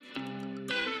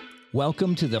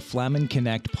Welcome to the Flaman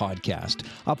Connect podcast,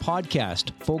 a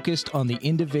podcast focused on the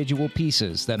individual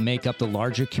pieces that make up the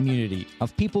larger community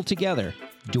of people together,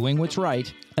 doing what's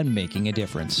right and making a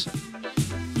difference.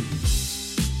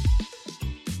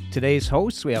 Today's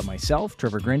hosts, we have myself,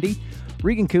 Trevor Grindy,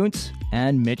 Regan Kuntz,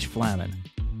 and Mitch Flaman.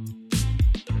 Do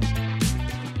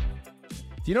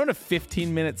you know what a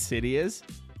 15-minute city is?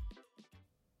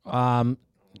 I've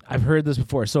heard this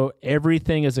before. So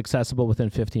everything is accessible within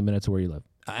 15 minutes of where you live.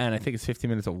 And I think it's 15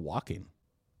 minutes of walking.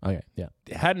 Okay, yeah.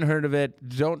 Hadn't heard of it.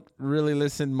 Don't really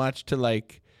listen much to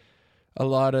like a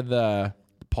lot of the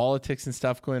politics and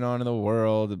stuff going on in the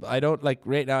world. I don't like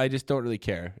right now. I just don't really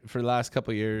care. For the last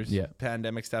couple of years,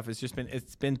 pandemic stuff.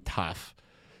 It's been tough.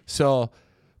 So,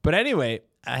 but anyway,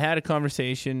 I had a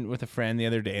conversation with a friend the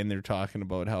other day, and they're talking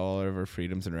about how all of our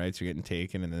freedoms and rights are getting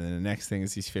taken. And then the next thing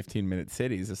is these 15-minute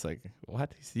cities. It's like,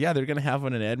 what? He said, yeah, they're gonna have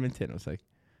one in Edmonton. I was like,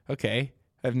 okay.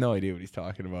 I have no idea what he's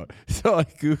talking about. So I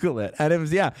Google it. And it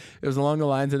was along the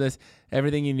lines of this.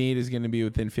 Everything you need is going to be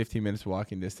within 15 minutes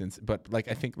walking distance. But like,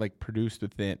 I think like produced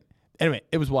within. Anyway,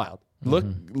 it was wild.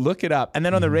 Look it up. And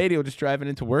then on the radio, just driving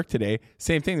into work today,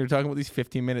 same thing. They're talking about these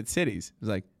 15-minute cities. It was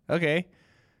like, okay,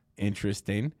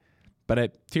 interesting.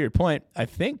 But to your point, I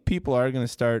think people are going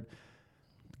to start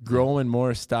growing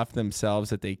more stuff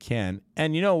themselves that they can.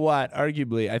 And you know what?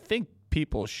 Arguably, I think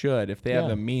people should, if they have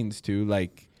the means to,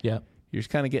 like, you're just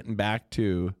kind of getting back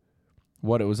to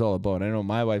what it was all about. I know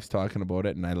my wife's talking about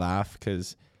it, and I laugh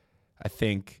because I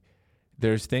think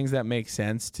there's things that make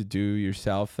sense to do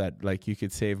yourself that, like, you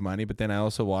could save money. But then I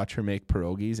also watch her make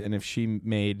pierogies, and if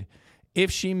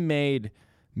she made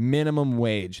minimum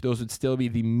wage, those would still be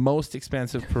the most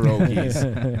expensive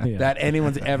pierogies that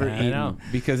anyone's ever eaten,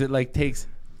 because it like takes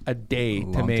a day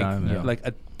to make like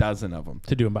a dozen of them,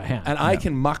 to do them by hand. And I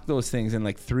can muck those things in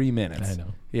like 3 minutes. I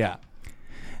know. Yeah.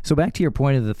 So back to your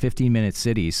point of the 15-minute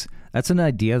cities, that's an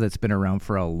idea that's been around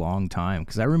for a long time.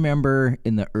 Because I remember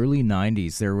in the early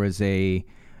 90s, there was an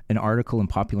article in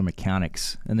Popular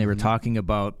Mechanics, and they were talking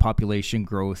about population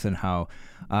growth and how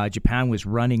Japan was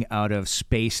running out of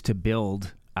space to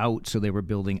build out, so they were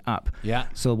building up. Yeah.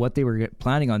 So what they were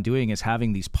planning on doing is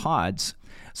having these pods.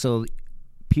 So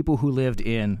people who lived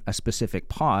in a specific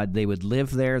pod, they would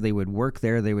live there, they would work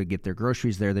there, they would get their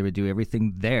groceries there, they would do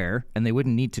everything there, and they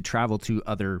wouldn't need to travel to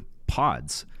other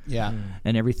pods. Yeah.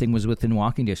 And everything was within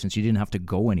walking distance. You didn't have to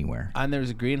go anywhere. And there was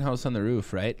a greenhouse on the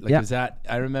roof, right? Like,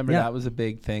 I remember that was a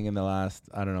big thing in the last,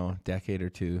 decade or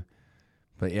two.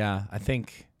 But yeah, I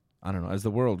think, as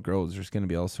the world grows, there's going to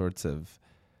be all sorts of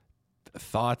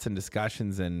thoughts and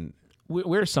discussions, and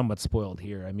we're somewhat spoiled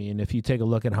here. I mean, if you take a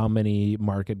look at how many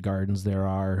market gardens there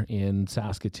are in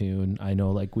Saskatoon, I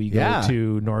know like we go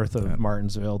to north of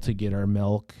Martinsville to get our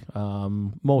milk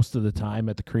most of the time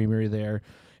at the creamery there.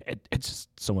 It's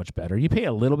just so much better. You pay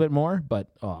a little bit more, but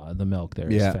the milk there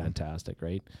is fantastic,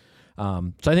 right?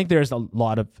 So I think there's a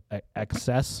lot of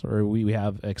excess, or we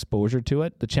have exposure to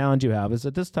it. The challenge you have is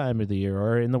at this time of the year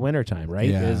or in the wintertime, right?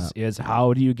 Yeah. Is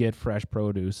how do you get fresh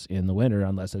produce in the winter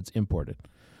unless it's imported?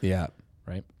 Yeah.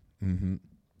 Right. Mm-hmm.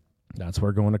 That's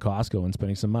where going to Costco and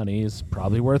spending some money is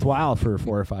probably worthwhile for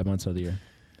 4 or 5 months of the year.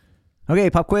 Okay,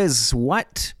 pop quiz.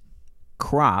 What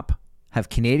crop have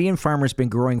Canadian farmers been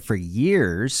growing for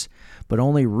years, but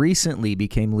only recently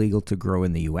became legal to grow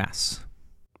in the U.S.?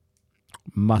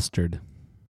 Mustard.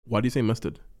 Why do you say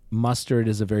mustard? Mustard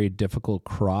is a very difficult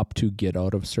crop to get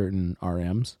out of certain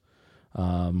RMs.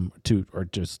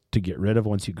 To get rid of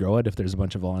once you grow it. If there's a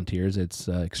bunch of volunteers, it's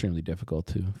extremely difficult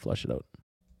to flush it out.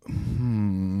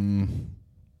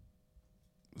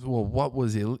 Well, what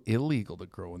was illegal to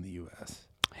grow in the U.S.?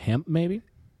 Hemp, maybe?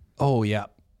 Oh, yeah.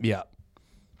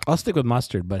 I'll stick with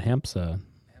mustard, but hemp's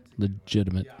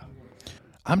legitimate.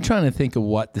 I'm trying to think of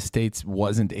what the States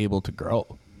wasn't able to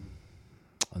grow.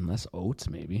 Unless oats,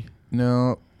 maybe.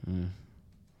 No.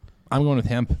 I'm going with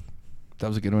hemp. That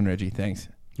was a good one, Reggie. Thanks.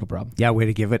 No problem. Yeah, way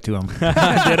to give it to him. Did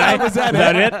I? Was that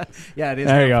it? Yeah, it is.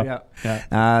 There you go.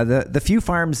 Yeah. The few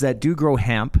farms that do grow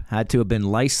hemp had to have been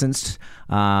licensed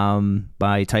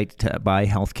by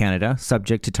Health Canada,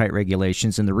 subject to tight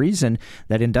regulations. And the reason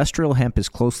that industrial hemp is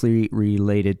closely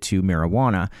related to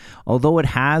marijuana, although it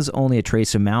has only a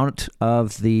trace amount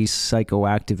of the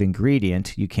psychoactive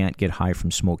ingredient, you can't get high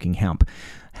from smoking hemp.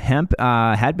 Hemp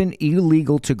had been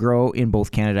illegal to grow in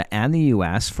both Canada and the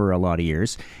U.S. for a lot of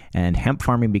years, and hemp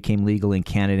farming became legal in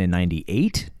Canada in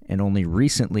 1998 and only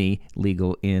recently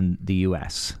legal in the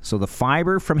U.S. So the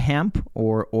fiber from hemp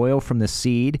or oil from the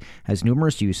seed has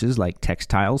numerous uses like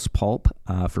textiles, pulp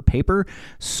for paper,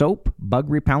 soap, bug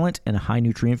repellent, and high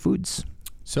nutrient foods.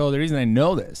 So the reason I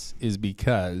know this is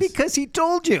because he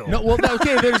told you. No, well,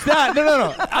 okay, there's that.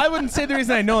 No. I wouldn't say the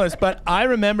reason I know this, but I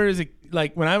remember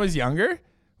when I was younger,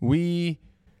 we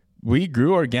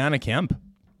grew organic hemp,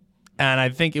 and I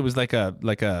think it was like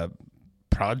a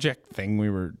project thing we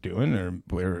were doing, or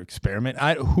we were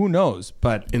experimenting. Who knows?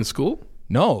 But in school,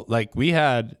 no, like we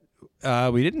had.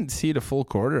 We didn't see the full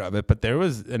quarter of it, but there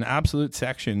was an absolute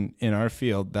section in our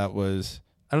field that was.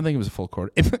 I don't think it was a full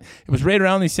quarter. It was right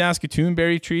around these Saskatoon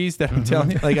berry trees that I'm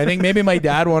telling you. Like, I think maybe my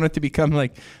dad wanted to become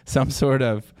like some sort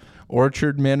of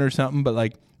orchard man or something. But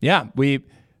like, yeah, we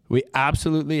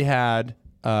absolutely had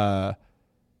part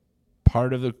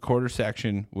of the quarter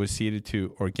section was seeded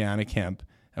to organic hemp,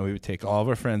 and we would take all of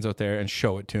our friends out there and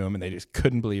show it to them, and they just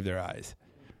couldn't believe their eyes.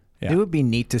 Yeah. It would be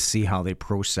neat to see how they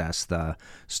process the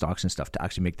stalks and stuff to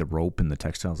actually make the rope and the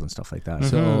textiles and stuff like that.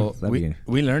 So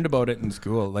we learned about it in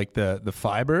school. Like the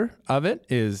fiber of it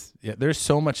is, there's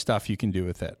so much stuff you can do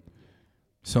with it.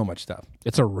 So much stuff.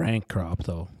 It's a rank crop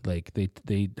though. Like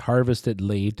they harvest it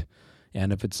late,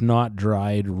 and if it's not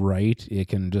dried right, it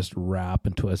can just wrap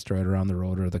and twist right around the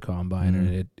rotor of the combine,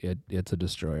 and it's a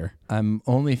destroyer. I'm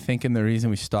only thinking the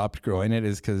reason we stopped growing it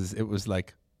is because it was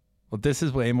like, well, this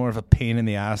is way more of a pain in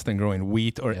the ass than growing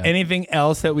wheat or anything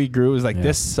else that we grew. Is like,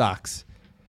 this sucks.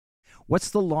 What's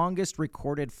the longest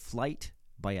recorded flight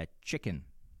by a chicken?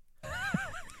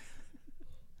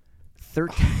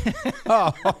 13.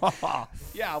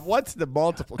 Yeah, what's the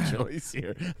multiple choice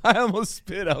here? I almost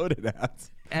spit out an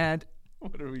ass. And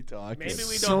what are we talking? Maybe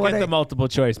we don't get the multiple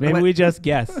choice. Maybe we just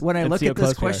guess. When I look at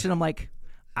this question, I'm like,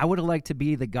 I would have liked to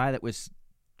be the guy that was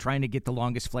trying to get the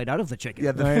longest flight out of the chicken.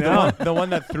 Yeah, the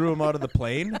one that threw him out of the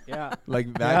plane. Yeah,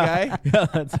 like that guy. Yeah,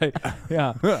 that's right.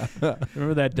 Yeah,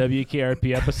 remember that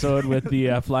WKRP episode with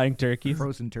the flying turkeys,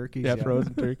 frozen turkeys. Yeah,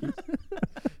 frozen turkeys.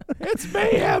 It's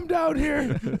mayhem down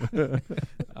here.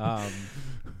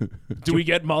 Do we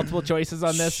get multiple choices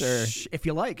on this, or if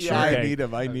you like? Yeah, sure.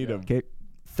 I need them. Okay,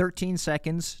 13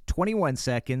 seconds, 21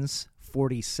 seconds,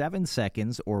 47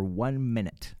 seconds, or 1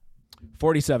 minute.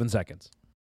 47 seconds.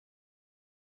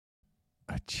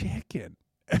 A chicken.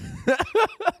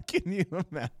 Can you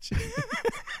imagine?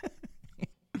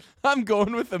 I'm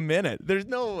going with a minute. There's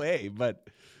no way, but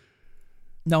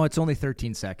no, it's only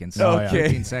 13 seconds. Okay.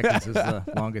 13 seconds is the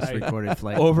longest recorded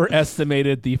flight.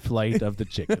 Overestimated the flight of the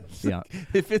chicken. Yeah.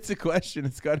 If it's a question,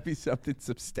 it's got to be something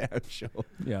substantial.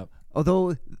 Yeah.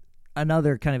 Although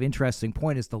another kind of interesting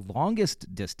point is the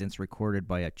longest distance recorded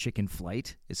by a chicken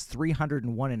flight is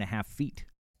 301.5 feet.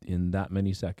 In that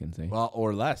many seconds, eh? Well,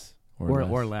 or less.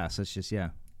 Or less. It's just, you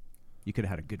could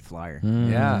have had a good flyer.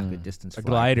 Yeah. Good distance a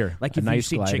flyer. Glider. Like if you've nice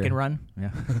seen glider. Chicken Run.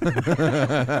 Yeah.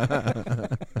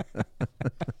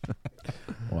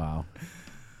 Wow.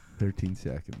 13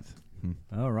 seconds.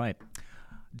 All right.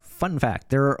 Fun fact,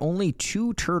 there are only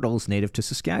 2 turtles native to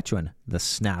Saskatchewan, the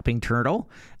snapping turtle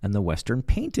and the western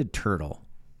painted turtle.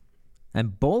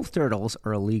 And both turtles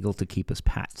are illegal to keep as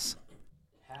pets.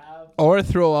 Or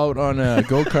throw out on a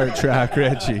go-kart track,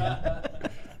 Reggie.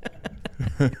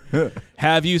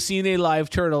 Have you seen a live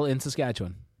turtle in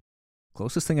Saskatchewan?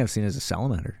 Closest thing I've seen is a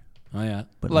salamander. Oh, yeah.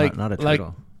 But Like- not a like-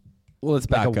 turtle. Well, let's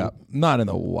back up. Not in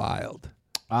the wild.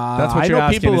 That's what I you're know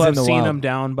asking, people is in have the seen wild. them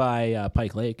down by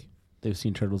Pike Lake. They've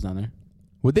seen turtles down there.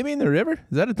 Would they be in the river?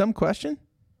 Is that a dumb question?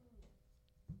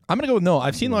 I'm going to go with no.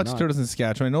 I've seen lots of turtles in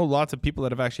Saskatchewan. I know lots of people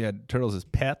that have actually had turtles as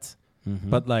pets.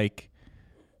 But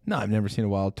no, I've never seen a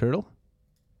wild turtle.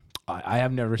 I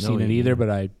have never seen it either,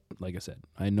 but like I said,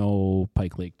 I know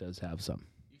Pike Lake does have some.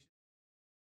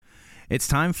 It's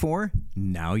time for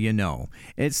Now You Know.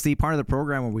 It's the part of the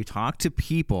program where we talk to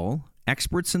people,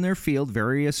 experts in their field,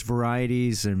 various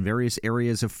varieties and various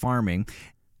areas of farming.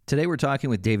 Today we're talking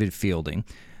with David Fielding.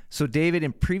 So David,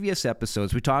 in previous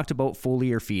episodes, we talked about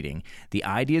foliar feeding, the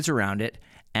ideas around it,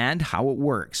 and how it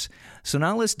works. So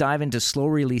now let's dive into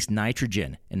slow-release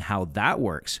nitrogen and how that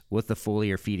works with the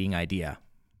foliar feeding idea.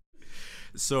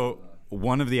 So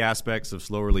one of the aspects of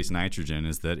slow-release nitrogen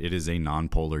is that it is a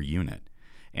nonpolar unit.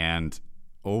 And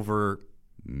over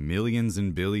millions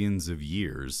and billions of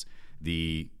years,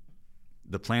 the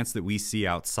plants that we see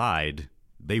outside,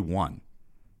 they won,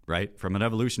 right? From an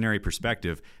evolutionary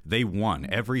perspective, they won.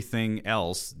 Everything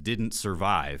else didn't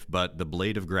survive, but the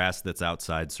blade of grass that's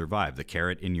outside survived. The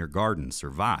carrot in your garden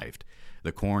survived.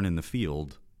 The corn in the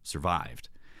field survived.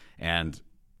 And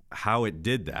how it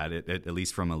did that, at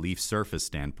least from a leaf surface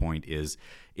standpoint, is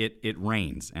it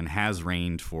rains and has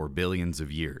rained for billions of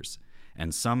years.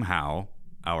 And somehow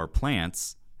our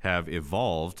plants have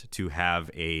evolved to have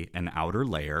an outer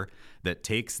layer that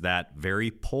takes that very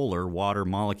polar water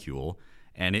molecule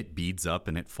and it beads up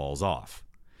and it falls off.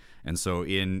 And so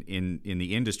in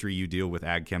the industry, you deal with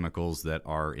ag chemicals that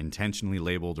are intentionally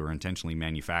labeled or intentionally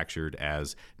manufactured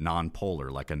as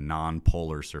non-polar, like a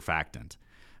non-polar surfactant.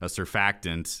 A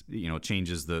surfactant,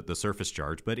 changes the surface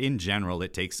charge, but in general,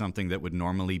 it takes something that would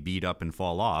normally beat up and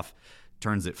fall off,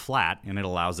 turns it flat, and it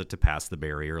allows it to pass the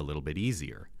barrier a little bit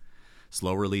easier.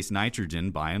 Slow-release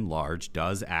nitrogen, by and large,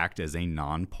 does act as a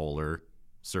non-polar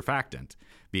surfactant,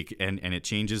 and it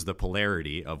changes the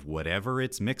polarity of whatever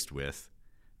it's mixed with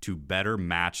to better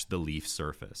match the leaf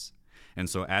surface. And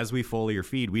so as we foliar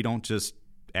feed, we don't just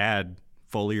add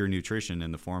foliar nutrition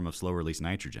in the form of slow-release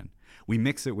nitrogen. We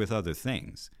mix it with other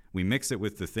things. We mix it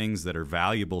with the things that are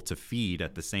valuable to feed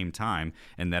at the same time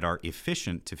and that are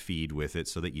efficient to feed with it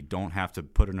so that you don't have to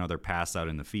put another pass out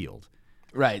in the field.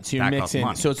 Right, so you're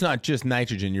mixing, so it's not just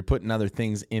nitrogen, you're putting other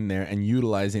things in there and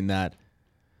utilizing that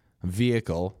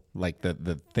vehicle, like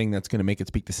the thing that's going to make it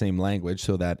speak the same language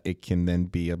so that it can then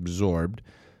be absorbed.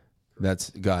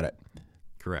 That's got it.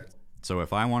 Correct. So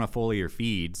if I want to foliar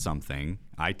feed something,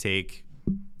 I take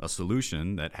a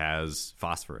solution that has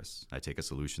phosphorus. I take a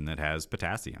solution that has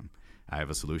potassium. I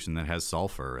have a solution that has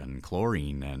sulfur and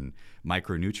chlorine and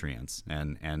micronutrients.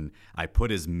 And I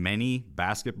put as many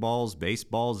basketballs,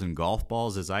 baseballs, and golf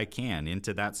balls as I can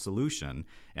into that solution.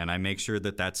 And I make sure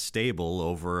that that's stable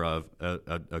over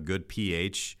a good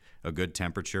pH, a good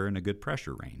temperature, and a good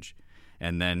pressure range.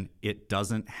 And then it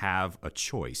doesn't have a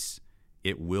choice.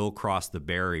 It will cross the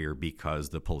barrier because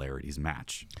the polarities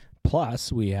match.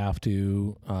 Plus, we have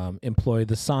to employ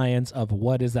the science of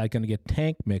what is that going to get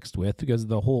tank mixed with, because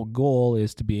the whole goal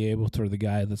is to be able to, the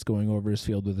guy that's going over his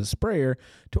field with a sprayer,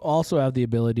 to also have the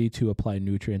ability to apply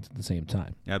nutrients at the same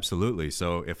time. Absolutely.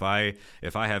 So if I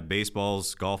have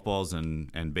baseballs, golf balls,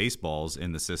 and baseballs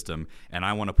in the system, and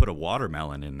I want to put a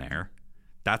watermelon in there,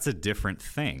 that's a different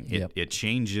thing. It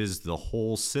changes the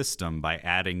whole system by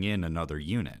adding in another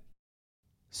unit.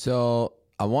 So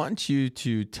I want you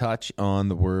to touch on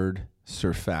the word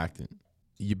surfactant.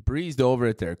 You breezed over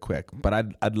it there quick, but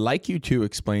I'd like you to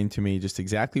explain to me just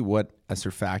exactly what a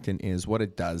surfactant is, what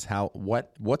it does,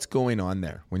 what's going on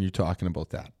there when you're talking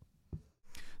about that.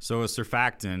 So a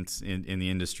surfactant in the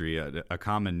industry, a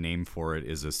common name for it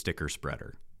is a sticker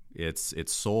spreader.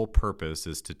 Its sole purpose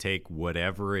is to take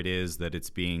whatever it is that it's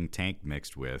being tank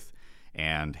mixed with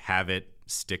and have it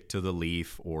stick to the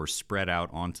leaf or spread out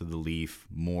onto the leaf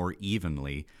more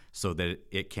evenly so that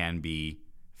it can be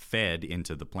fed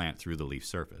into the plant through the leaf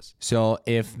surface. So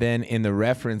if then in the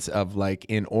reference of like,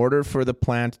 in order for the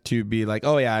plant to be like,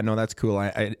 oh yeah, no, that's cool.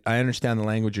 I understand the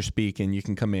language you're speaking. You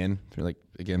can come in through, like,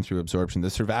 again, through absorption. The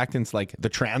surfactant's like the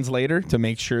translator to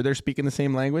make sure they're speaking the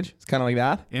same language. It's kind of like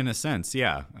that. In a sense,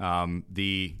 yeah.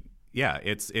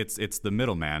 It's the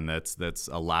middleman that's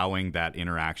allowing that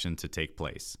interaction to take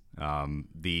place.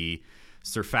 The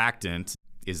surfactant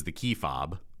is the key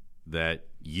fob that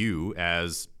you,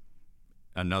 as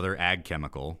another ag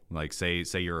chemical, like say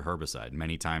you're a herbicide.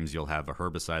 Many times you'll have a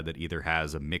herbicide that either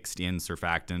has a mixed-in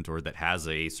surfactant or that has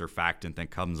a surfactant that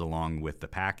comes along with the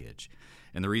package.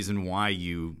 And the reason why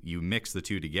you mix the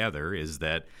two together is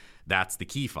that's the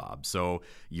key fob. So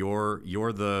you're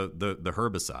the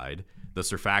herbicide, the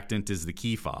surfactant is the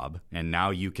key fob, and now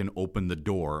you can open the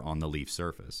door on the leaf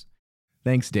surface.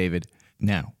 Thanks, David.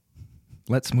 Now,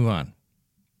 let's move on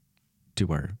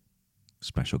to our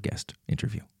special guest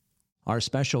interview. Our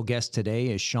special guest today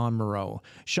is Shawn Mierau.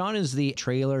 Shawn is the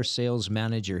trailer sales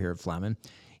manager here at Flaman.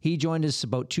 He joined us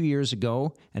about 2 years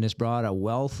ago and has brought a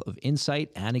wealth of insight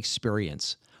and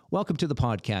experience. Welcome to the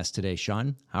podcast today,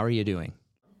 Shawn. How are you doing?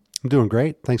 I'm doing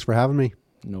great. Thanks for having me.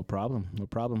 No problem.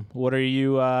 What are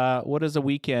you? What is a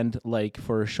weekend like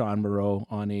for Shawn Mierau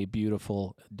on a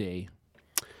beautiful day?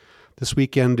 This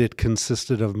weekend, it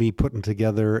consisted of me putting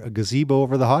together a gazebo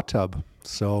over the hot tub.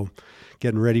 So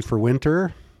getting ready for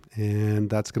winter, and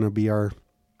that's going to be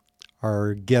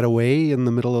our getaway in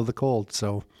the middle of the cold.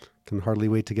 So can hardly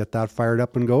wait to get that fired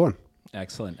up and going.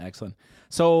 Excellent.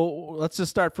 So let's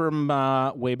just start from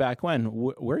way back when.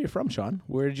 Where are you from, Shawn?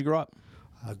 Where did you grow up?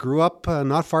 I grew up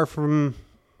not far from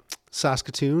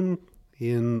Saskatoon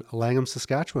in Langham,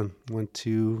 Saskatchewan. Went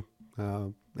to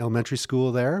elementary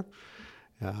school there,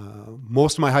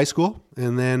 most of my high school,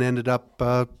 and then ended up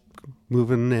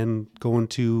moving and going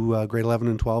to grade 11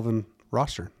 and 12 in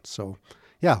Roster. So,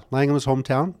 yeah, Langham was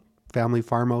hometown, family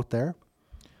farm out there.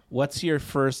 What's your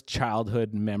first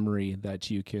childhood memory that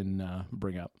you can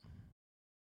bring up?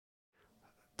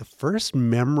 The first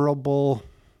memorable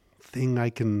thing I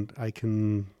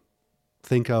can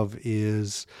think of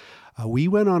is we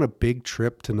went on a big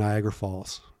trip to Niagara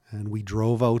Falls, and we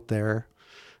drove out there.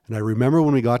 And I remember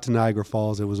when we got to Niagara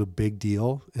Falls, it was a big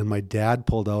deal, and my dad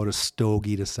pulled out a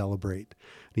stogie to celebrate.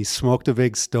 he smoked a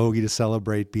big stogie to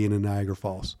celebrate being in Niagara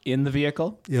Falls. In the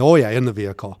vehicle? Oh yeah, in the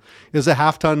vehicle. It was a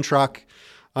 1/2-ton truck.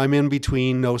 I'm in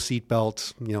between, no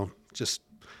seatbelt. Just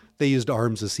they used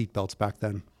arms as seatbelts back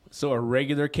then. So a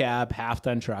regular cab,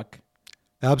 1/2-ton truck.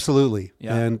 Absolutely.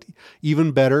 Yeah. And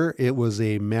even better, it was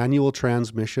a manual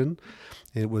transmission.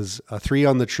 It was a 3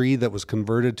 on the tree that was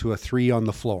converted to a 3 on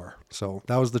the floor. So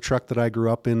that was the truck that I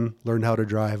grew up in, learned how to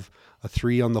drive a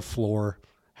 3 on the floor,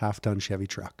 1/2-ton Chevy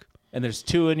truck. And there's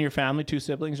 2 in your family, 2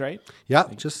 siblings, right? Yeah,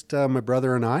 just my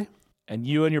brother and I. And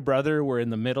you and your brother were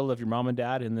in the middle of your mom and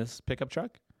dad in this pickup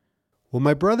truck? Well,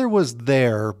 my brother was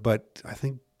there, but I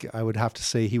think I would have to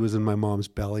say he was in my mom's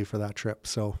belly for that trip.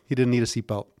 So he didn't need a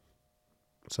seatbelt.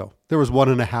 So there was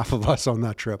 1.5 of us on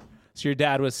that trip. So your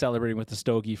dad was celebrating with the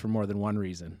stogie for more than one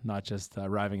reason, not just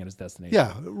arriving at his destination.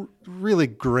 Yeah, really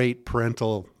great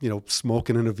parental,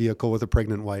 smoking in a vehicle with a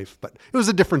pregnant wife. But it was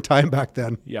a different time back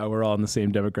then. Yeah, we're all in the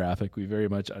same demographic. We very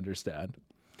much understand.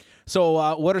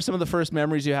 So what are some of the first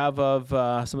memories you have of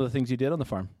some of the things you did on the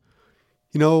farm?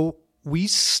 We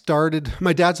started,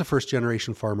 my dad's a first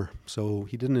generation farmer, so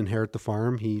he didn't inherit the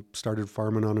farm. He started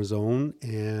farming on his own,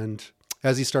 and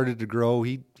as he started to grow,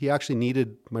 he actually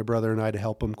needed my brother and I to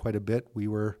help him quite a bit. We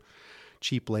were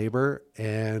cheap labor,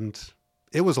 and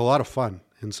it was a lot of fun.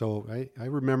 And so I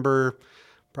remember,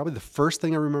 probably the first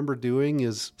thing I remember doing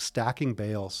is stacking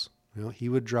bales. He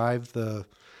would drive the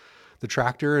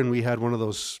tractor, and we had one of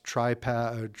those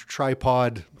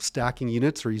tripod stacking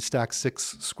units where you stack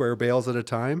 6 square bales at a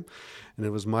time. And it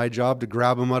was my job to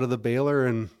grab them out of the baler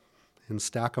and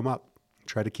stack them up,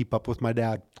 try to keep up with my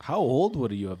dad. How old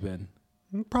would you have been?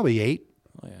 Probably 8.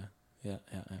 Oh, yeah.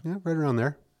 Yeah, right around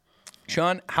there.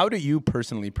 Shawn, how do you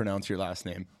personally pronounce your last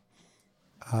name?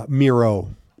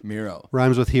 Mierau. Mierau.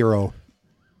 Rhymes with hero.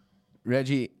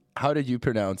 Reggie, how did you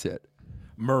pronounce it?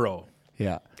 Mierau.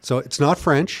 Yeah. So it's not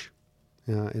French.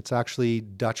 It's actually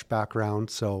Dutch background,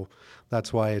 so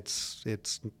that's why it's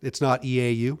not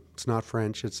EAU. It's not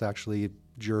French. It's actually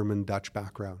German Dutch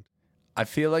background. I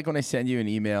feel like when I send you an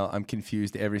email, I'm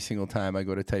confused every single time I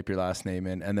go to type your last name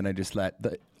in, and then I just let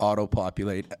the auto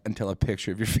populate until a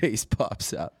picture of your face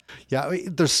pops up. Yeah,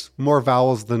 there's more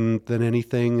vowels than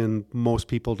anything, and most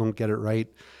people don't get it right.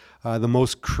 The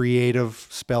most creative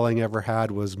spelling ever had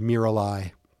was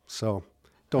Mierau. So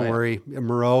don't worry,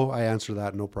 Mierau, I answer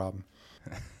that, no problem.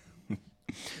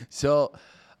 So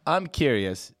I'm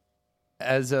curious,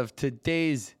 as of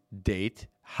today's date,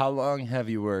 how long have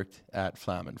you worked at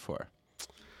Flaman for?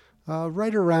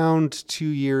 Right around 2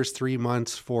 years, 3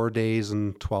 months, 4 days,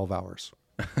 and 12 hours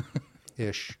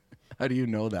ish. How do you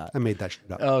know that? I made that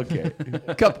shit up. Okay.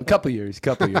 couple years.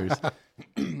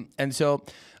 And so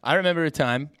I remember a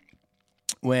time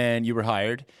when you were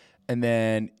hired, and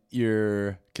then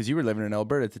because you were living in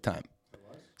Alberta at the time.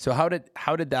 So how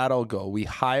did that all go? We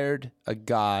hired a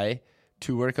guy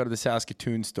to work out of the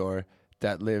Saskatoon store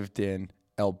that lived in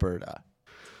Alberta.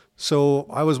 So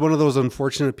I was one of those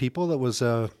unfortunate people that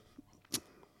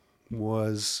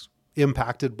was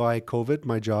impacted by COVID.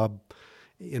 My job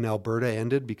in Alberta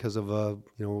ended because of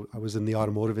I was in the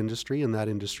automotive industry, and that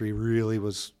industry really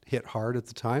was hit hard at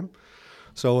the time.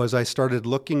 So as I started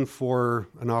looking for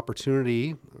an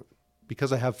opportunity,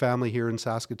 because I have family here in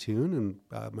Saskatoon,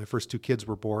 and my first 2 kids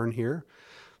were born here,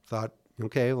 thought,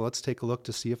 okay, well, let's take a look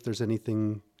to see if there's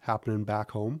anything happening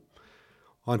back home.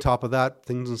 On top of that,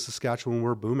 things in Saskatchewan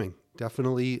were booming.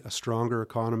 Definitely a stronger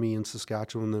economy in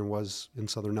Saskatchewan than was in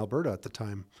southern Alberta at the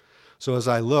time. So as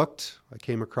I looked, I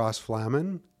came across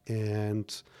Flaman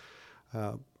and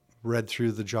read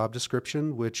through the job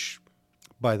description, which,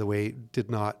 by the way,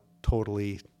 did not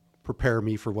totally prepare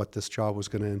me for what this job was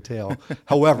going to entail.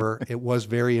 However, it was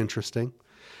very interesting,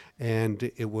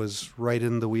 and it was right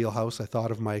in the wheelhouse, I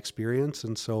thought, of my experience.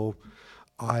 And so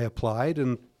I applied,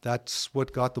 and that's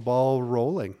what got the ball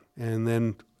rolling. And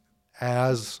then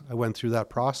as I went through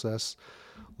that process,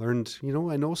 learned,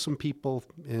 I know some people,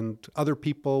 and other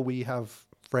people, we have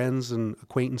friends and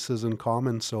acquaintances in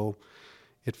common. So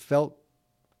it felt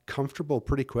comfortable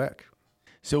pretty quick.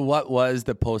 So what was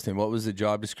the posting? What was the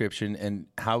job description? And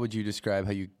how would you describe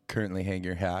how you currently hang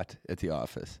your hat at the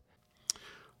office?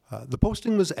 The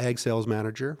posting was ag sales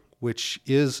manager, which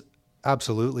is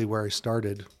absolutely where I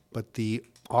started. But the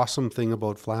awesome thing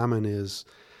about Flaman is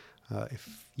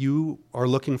if you are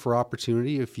looking for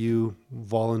opportunity, if you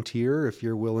volunteer, if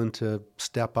you're willing to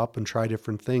step up and try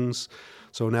different things.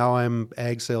 So now I'm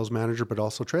ag sales manager, but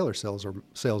also trailer sales or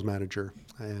sales manager.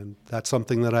 And that's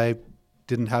something that I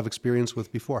didn't have experience with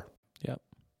before. Yep.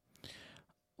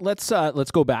 Let's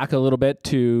go back a little bit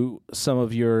to some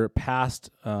of your past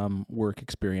work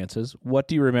experiences. What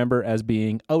do you remember as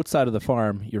being outside of the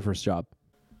farm your first job?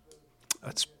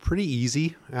 It's pretty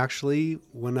easy, actually.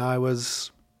 When I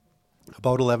was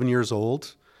about 11 years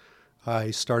old,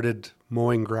 I started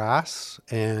mowing grass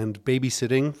and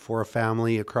babysitting for a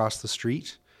family across the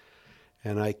street.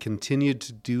 And I continued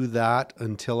to do that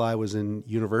until I was in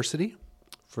university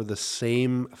for the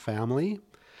same family.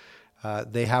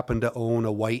 They happened to own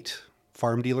a white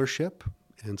farm dealership.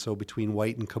 And so between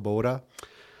White and Kubota,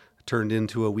 turned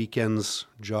into a weekends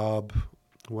job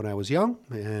when I was young,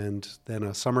 and then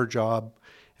a summer job,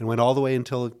 and went all the way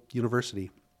until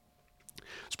university.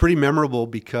 It's pretty memorable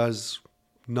because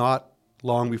not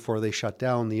long before they shut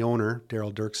down, the owner,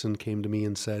 Daryl Dirksen, came to me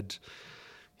and said,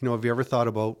 have you ever thought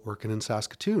about working in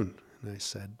Saskatoon? And I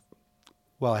said,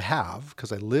 well, I have,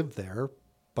 because I live there,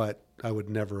 but I would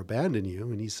never abandon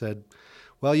you. And he said,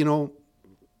 well,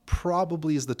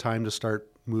 probably is the time to start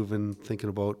moving, thinking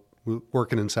about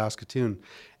working in Saskatoon.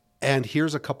 And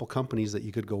here's a couple companies that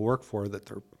you could go work for that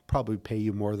they'll probably pay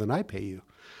you more than I pay you.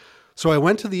 So I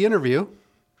went to the interview,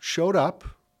 showed up,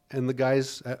 and the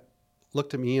guys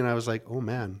looked at me and I was like, oh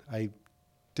man, I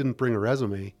didn't bring a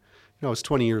resume. I was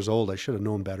 20 years old. I should have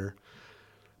known better.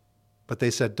 But they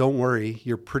said, don't worry,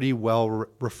 you're pretty well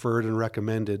referred and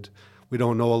recommended. We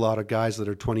don't know a lot of guys that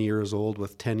are 20 years old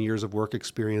with 10 years of work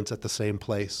experience at the same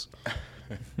place.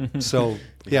 So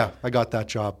yeah, I got that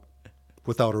job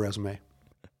without a resume.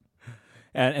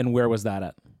 And where was that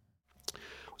at?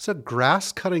 It's a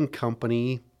grass cutting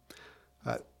company.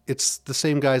 It's the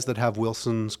same guys that have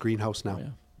Wilson's greenhouse now. Oh, yeah.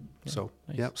 So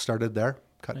nice. yeah, started there.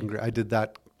 I did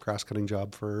that grass cutting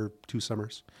job for 2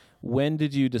 summers. When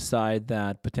did you decide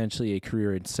that potentially a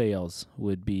career in sales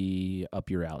would be up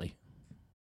your alley?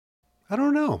 I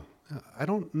don't know. I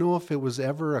don't know if it was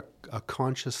ever a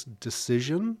conscious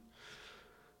decision.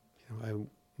 I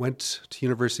went to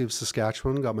University of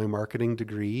Saskatchewan, got my marketing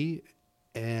degree,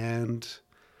 and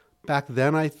back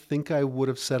then I think I would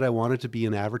have said I wanted to be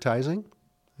in advertising.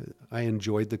 I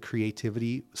enjoyed the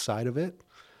creativity side of it,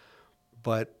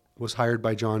 but was hired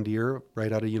by John Deere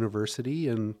right out of university,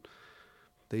 and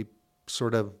they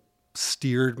sort of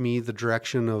steered me the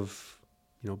direction of,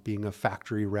 being a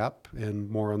factory rep and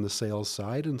more on the sales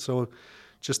side. And so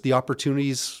just the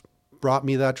opportunities brought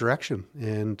me that direction.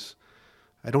 And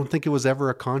I don't think it was ever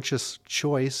a conscious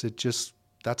choice.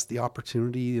 That's the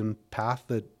opportunity and path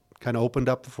that kind of opened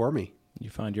up before me. You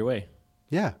found your way.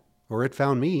 Yeah. Or it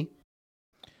found me.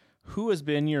 Who has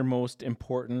been your most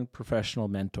important professional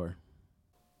mentor?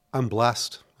 I'm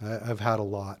blessed. I've had a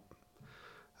lot.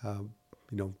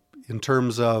 In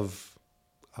terms of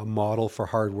a model for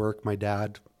hard work, my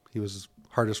dad, he was the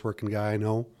hardest working guy I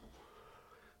know.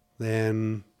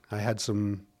 Then I had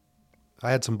some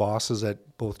bosses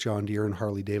at both John Deere and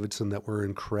Harley Davidson that were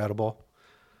incredible.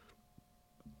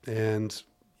 And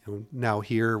now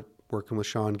here working with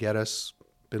Shawn Geddes,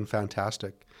 been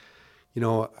fantastic.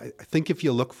 I think if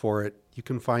you look for it, you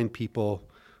can find people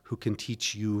who can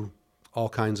teach you all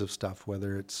kinds of stuff,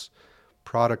 whether it's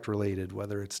product related,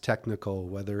 whether it's technical,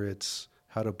 whether it's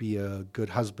how to be a good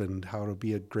husband, how to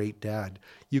be a great dad.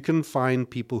 You can find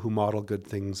people who model good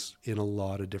things in a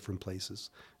lot of different places.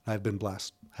 I've been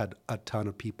blessed, had a ton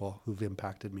of people who've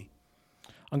impacted me.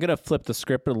 I'm going to flip the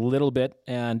script a little bit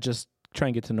and just try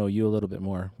and get to know you a little bit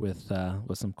more with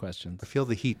some questions. I feel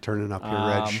the heat turning up here,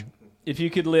 Reg. If you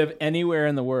could live anywhere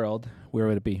in the world, where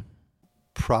would it be?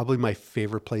 Probably my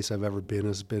favorite place I've ever been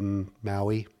has been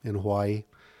Maui in Hawaii.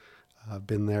 I've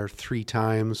been there 3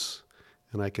 times,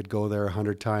 and I could go there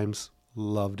 100 times.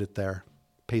 Loved it there.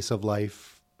 Pace of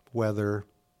life, weather,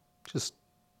 just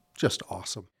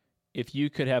awesome. If you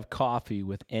could have coffee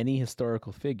with any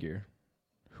historical figure,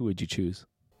 who would you choose?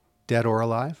 Dead or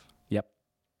alive? Yep.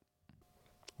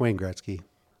 Wayne Gretzky.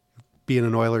 Being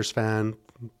an Oilers fan,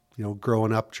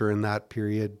 growing up during that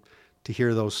period, to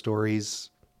hear those stories,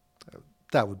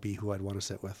 that would be who I'd want to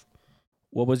sit with.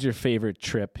 What was your favorite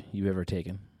trip you've ever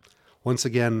taken? Once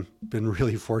again, been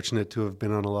really fortunate to have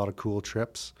been on a lot of cool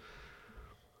trips.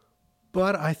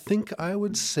 But I think I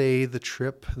would say the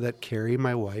trip that Carrie,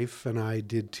 my wife, and I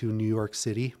did to New York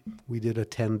City. We did a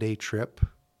 10-day trip,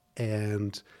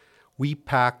 and we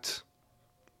packed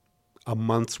a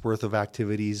month's worth of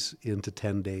activities into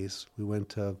 10 days. We went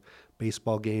to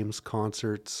baseball games,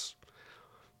 concerts,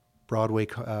 Broadway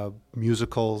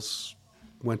musicals,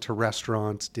 went to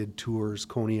restaurants, did tours,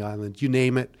 Coney Island, you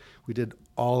name it. We did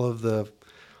all of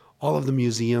the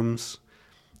museums.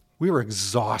 We were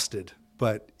exhausted,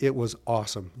 but it was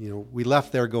awesome. We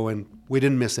left there going, we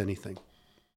didn't miss anything.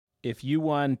 If you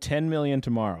won $10 million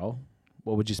tomorrow,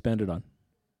 what would you spend it on?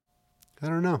 I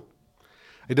don't know.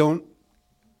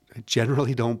 I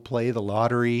generally don't play the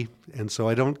lottery, and so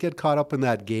I don't get caught up in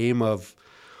that game of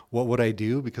what would I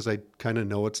do? Because I kind of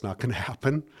know it's not going to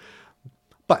happen.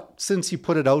 But since you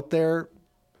put it out there,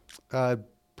 I'd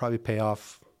probably pay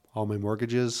off all my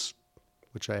mortgages,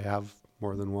 which I have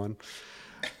more than one.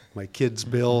 My kids'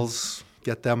 bills,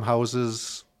 get them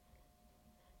houses.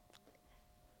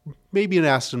 Maybe an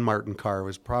Aston Martin car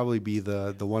would probably be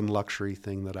the one luxury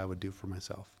thing that I would do for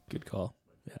myself. Good call.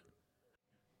 Yeah.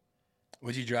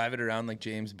 Would you drive it around like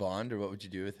James Bond, or what would you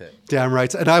do with it? Damn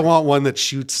right. And I want one that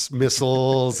shoots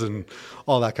missiles and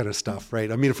all that kind of stuff,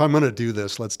 right? I mean, if I'm going to do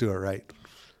this, let's do it right.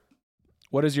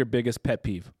 What is your biggest pet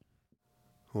peeve?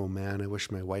 Oh man, I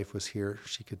wish my wife was here.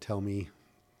 She could tell me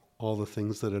all the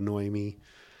things that annoy me.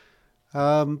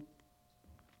 I'm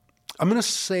going to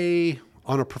say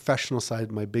on a professional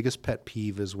side, my biggest pet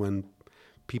peeve is when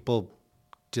people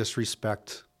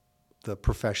disrespect the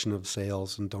profession of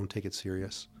sales and don't take it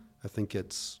serious. I think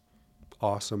it's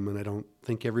awesome, and I don't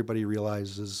think everybody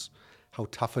realizes how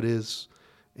tough it is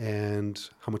and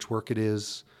how much work it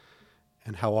is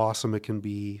and how awesome it can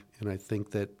be. And I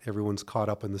think that everyone's caught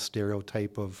up in the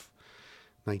stereotype of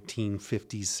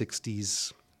 1950s,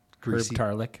 60s greasy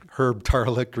Herb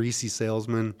Tarlick, greasy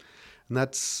salesman. And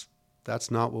that's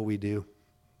not what we do.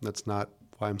 That's not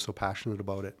why I'm so passionate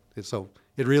about it.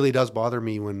 It really does bother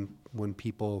me when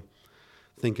people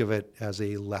think of it as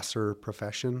a lesser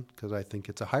profession, because I think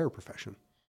it's a higher profession.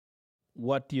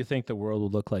 What do you think the world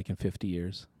will look like in 50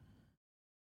 years?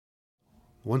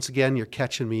 Once again, you're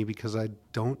catching me because I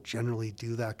don't generally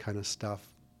do that kind of stuff.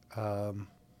 I'm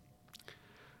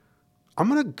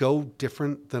going to go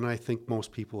different than I think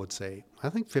most people would say. I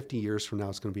think 50 years from now,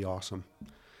 it's going to be awesome.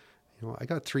 I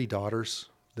got 3 daughters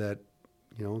that,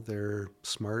 they're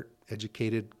smart,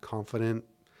 educated, confident.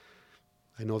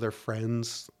 I know they're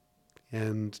friends.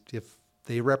 And if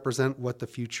they represent what the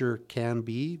future can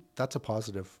be, that's a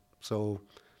positive. So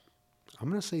I'm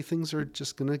going to say things are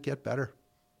just going to get better.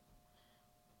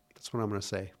 That's what I'm going to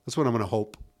say. That's what I'm going to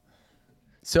hope.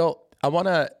 So I want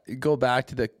to go back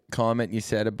to the comment you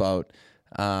said about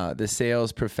the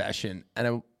sales profession. And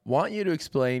I want you to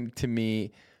explain to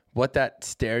me what that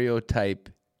stereotype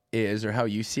is or how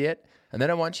you see it. And then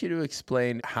I want you to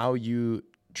explain how you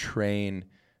train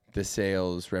the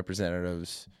sales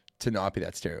representatives to not be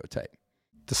that stereotype.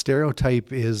 The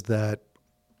stereotype is that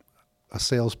a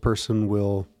salesperson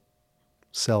will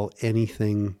sell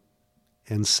anything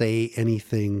and say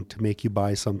anything to make you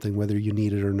buy something, whether you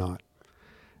need it or not.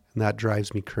 And that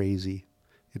drives me crazy.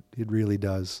 It really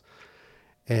does.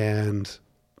 And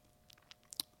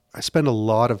I spend a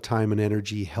lot of time and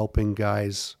energy helping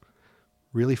guys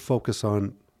really focus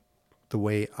on the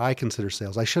way I consider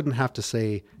sales. I shouldn't have to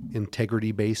say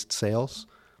integrity-based sales.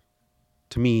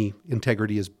 To me,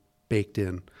 integrity is baked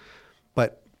in.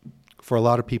 But for a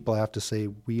lot of people, I have to say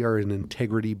we are an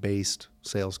integrity-based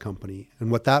sales company.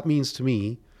 And what that means to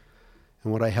me,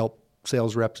 and what I help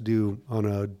sales reps do on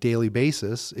a daily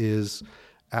basis, is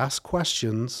ask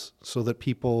questions so that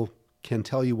people can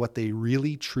tell you what they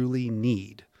really, truly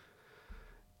need.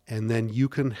 And then you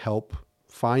can help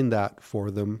find that for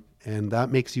them. And that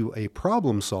makes you a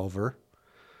problem solver,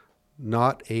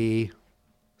 not a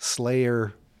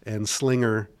slayer and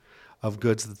slinger of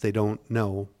goods that they don't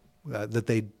know, that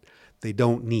they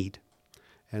don't need.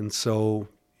 And so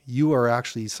you are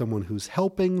actually someone who's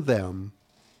helping them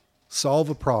solve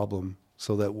a problem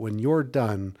so that when you're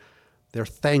done, they're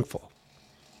thankful.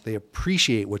 They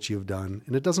appreciate what you've done.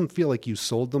 And it doesn't feel like you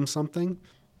sold them something.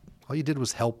 All you did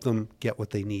was help them get what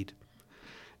they need.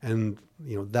 And,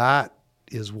 that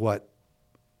is what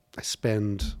I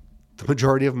spend the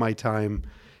majority of my time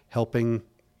helping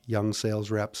young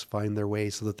sales reps find their way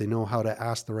so that they know how to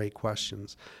ask the right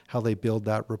questions, how they build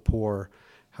that rapport,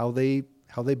 how they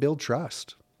build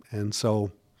trust. And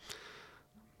so,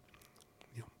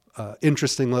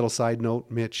 interesting little side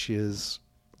note, Mitch, is,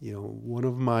 one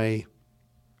of my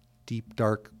deep,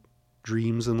 dark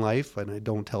dreams in life, and I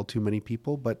don't tell too many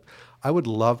people, but I would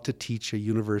love to teach a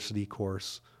university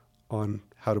course on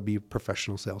how to be a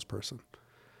professional salesperson.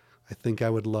 I think I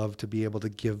would love to be able to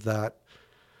give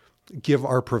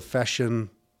our profession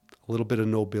a little bit of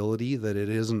nobility, that it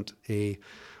isn't you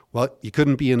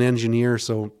couldn't be an engineer,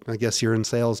 so I guess you're in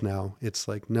sales now. It's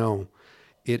like, no,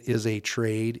 it is a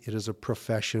trade. It is a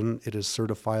profession. It is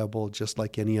certifiable just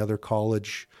like any other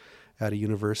college at a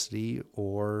university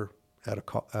or at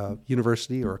a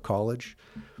university or a college.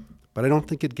 But I don't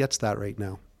think it gets that right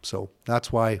now. So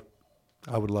that's why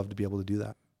I would love to be able to do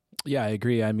that. Yeah, I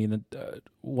agree. I mean,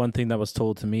 one thing that was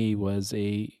told to me was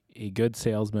a good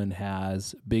salesman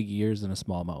has big ears and a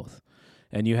small mouth.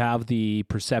 And you have the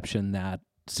perception that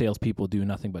salespeople do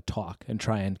nothing but talk and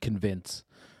try and convince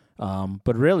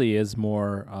but really is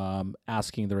more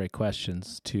asking the right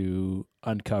questions to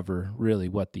uncover really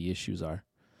what the issues are.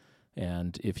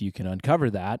 And if you can uncover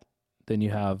that, then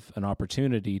you have an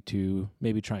opportunity to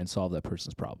maybe try and solve that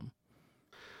person's problem.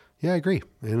 Yeah, I agree.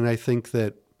 And I think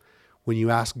that when you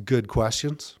ask good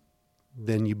questions,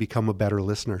 then you become a better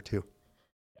listener too.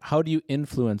 How do you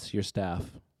influence your staff?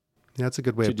 Yeah, that's a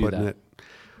good way of putting it.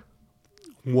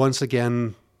 Once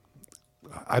again,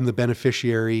 I'm the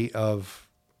beneficiary of,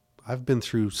 I've been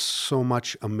through so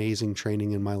much amazing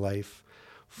training in my life,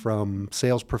 from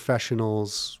sales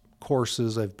professionals,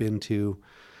 courses I've been to,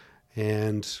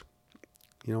 and,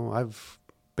 you know, I've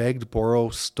begged,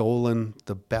 borrowed, stolen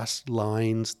the best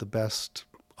lines, the best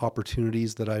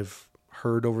opportunities that I've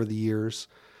heard over the years,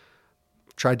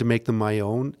 tried to make them my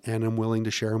own, and I'm willing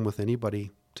to share them with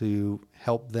anybody to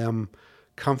help them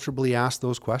comfortably ask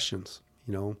those questions.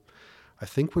 You know, I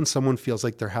think when someone feels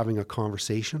like they're having a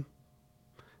conversation,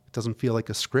 it doesn't feel like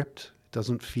a script, it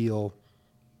doesn't feel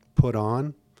put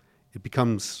on, it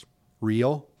becomes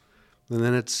real, and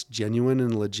then it's genuine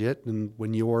and legit. And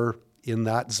when you're in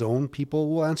that zone, people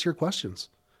will answer your questions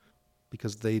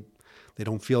because they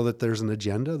don't feel that there's an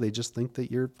agenda. They just think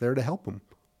that you're there to help them,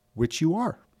 which you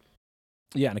are.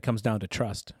 Yeah, and it comes down to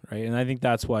trust, right? And I think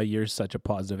that's why you're such a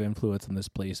positive influence in this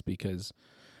place, because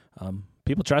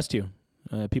people trust you.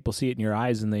 People see it in your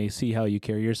eyes, and they see how you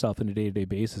carry yourself on a day-to-day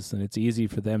basis, and it's easy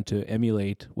for them to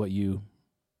emulate what you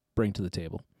bring to the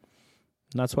table.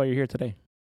 And that's why you're here today.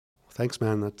 Thanks,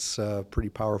 man. That's a pretty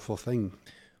powerful thing.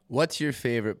 What's your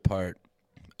favorite part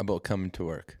about coming to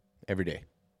work every day?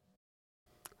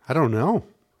 I don't know.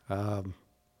 I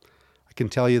can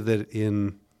tell you that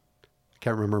I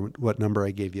can't remember what number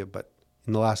I gave you, but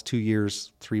in the last 2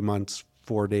 years, 3 months,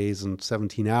 4 days, and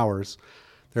 17 hours,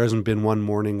 there hasn't been one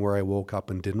morning where I woke up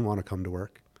and didn't want to come to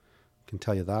work. I can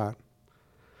tell you that.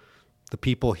 The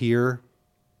people here,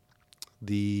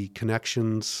 the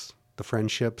connections, the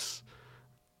friendships,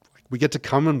 we get to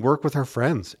come and work with our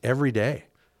friends every day.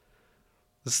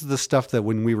 This is the stuff that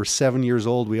when we were 7 years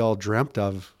old, we all dreamt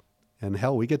of, and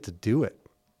hell, we get to do it.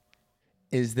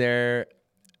 Is there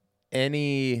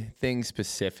anything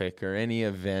specific or any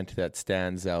event that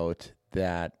stands out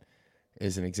that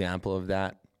is an example of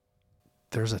that?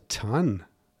 There's a ton.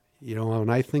 You know, when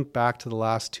I think back to the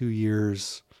last 2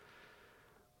 years,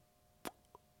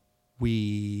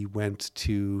 we went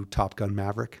to Top Gun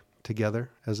Maverick together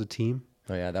as a team.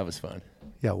 Oh yeah, that was fun.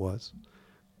 Yeah, it was.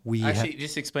 Actually,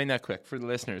 just explain that quick for the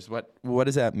listeners. What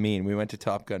does that mean? We went to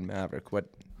Top Gun Maverick.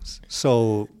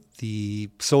 So the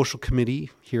social committee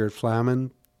here at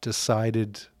Flaman got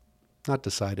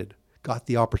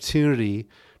the opportunity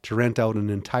to rent out an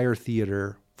entire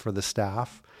theater for the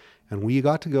staff. And we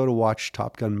got to go to watch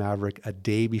Top Gun Maverick a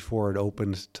day before it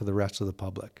opened to the rest of the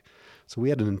public. So we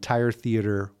had an entire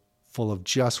theater full of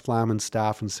just Flaman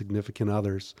staff and significant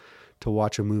others to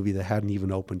watch a movie that hadn't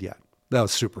even opened yet. That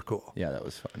was super cool. Yeah, that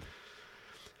was fun.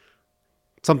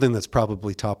 Something that's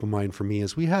probably top of mind for me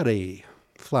is we had a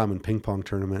Flaman ping pong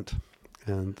tournament,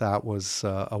 and that was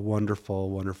a wonderful,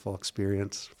 wonderful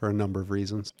experience for a number of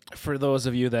reasons. For those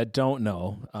of you that don't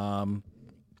know,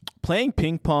 playing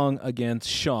ping pong against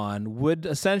Shawn would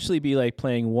essentially be like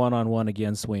playing one-on-one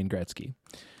against Wayne Gretzky,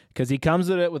 because he comes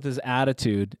at it with his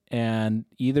attitude, and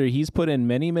either he's put in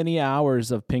many, many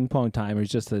hours of ping pong time, or he's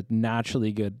just a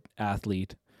naturally good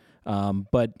athlete,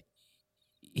 but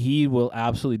he will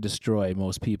absolutely destroy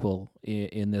most people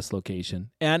in this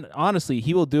location. And honestly,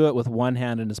 he will do it with one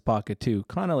hand in his pocket too,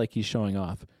 kind of like he's showing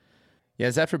off. Yeah,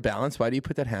 is that for balance? Why do you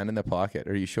put that hand in the pocket?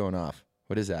 Or are you showing off?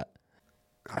 What is that?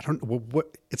 I don't know.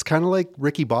 What it's kind of like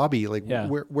Ricky Bobby. Like, yeah.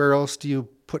 Where else do you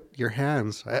put your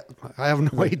hands? I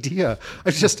have no idea.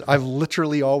 I've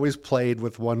literally always played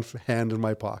with one hand in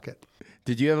my pocket.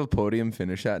 Did you have a podium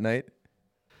finish that night?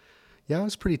 Yeah, I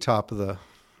was pretty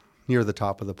near the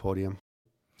top of the podium.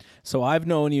 So I've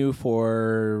known you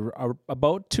for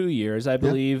about 2 years. I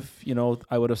believe, you know,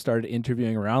 I would have started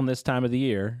interviewing around this time of the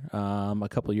year, a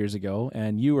couple of years ago.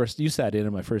 And you sat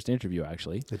in my first interview,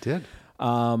 actually. I did.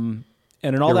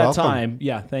 And in all that time,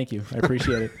 yeah, thank you. I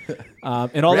appreciate it.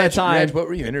 In all that time. Reg, what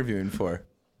were you interviewing for?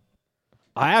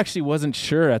 I actually wasn't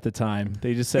sure at the time.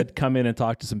 They just said, come in and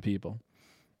talk to some people.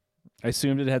 I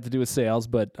assumed it had to do with sales,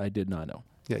 but I did not know.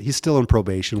 Yeah, he's still in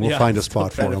probation. We'll find a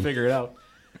spot for him. To figure it out.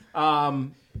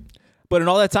 But in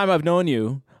all that time I've known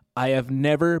you, I have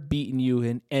never beaten you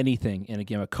in anything. In a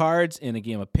game of cards, in a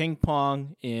game of ping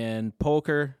pong, in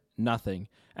poker, nothing.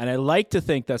 And I like to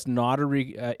think that's not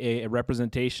a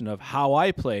representation of how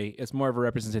I play. It's more of a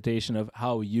representation of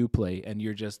how you play, and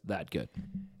you're just that good.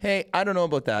 Hey, I don't know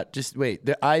about that. Just wait.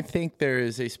 I think there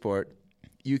is a sport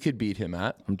could beat him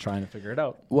at. I'm trying to figure it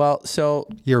out. Well, so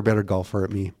You're a better golfer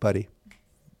at me, buddy.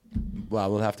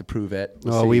 we'll have to prove it.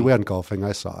 Oh, we went golfing.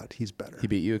 I saw it. He's better. He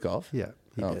beat you at golf? Yeah.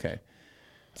 He did. Okay.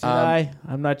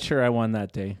 I'm not sure I won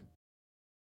that day.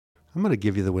 I'm going to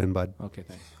give you the win, bud. Okay,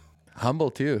 thanks.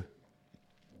 Humble too.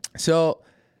 So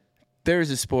there's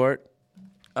a sport.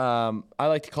 I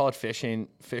like to call it fishing.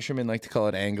 Fishermen like to call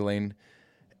it angling.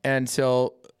 And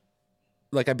so,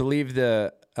 like, I believe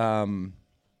the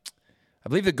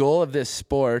goal of this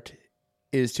sport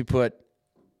is to put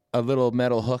a little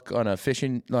metal hook on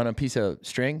a piece of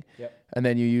string, and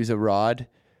then you use a rod.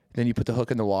 Then you put the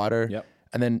hook in the water,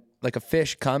 and then like a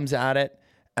fish comes at it,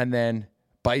 and then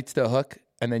bites the hook,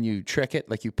 and then you trick it,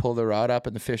 like you pull the rod up,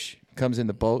 and the fish comes in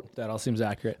the boat. That all seems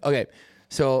accurate. Okay,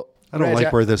 so I don't Reg,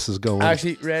 like where this is going.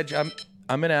 Actually, Reg, I'm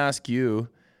going to ask you,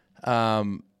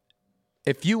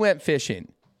 if you went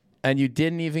fishing and you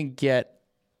didn't even get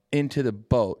into the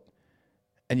boat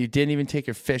and you didn't even take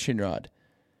your fishing rod,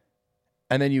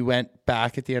 and then you went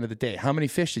back at the end of the day, how many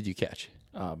fish did you catch?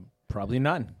 Probably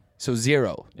none. So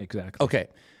 0. Exactly. Okay.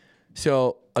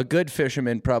 So a good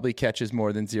fisherman probably catches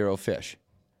more than 0 fish.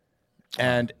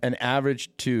 And an average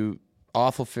to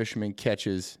awful fisherman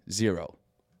catches 0.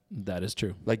 That is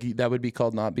true. Like, that would be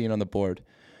called not being on the board.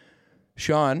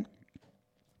 Shawn,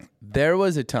 there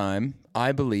was a time,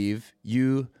 I believe,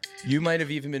 you might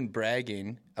have even been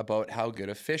bragging about how good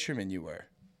a fisherman you were.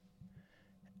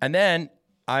 And then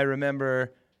I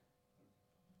remember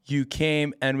you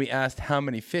came and we asked how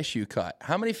many fish you caught.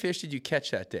 How many fish did you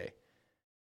catch that day?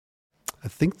 I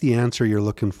think the answer you're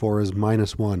looking for is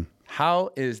 -1. How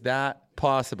is that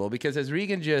possible? Because as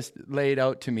Regan just laid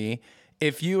out to me,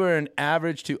 if you were an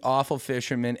average to awful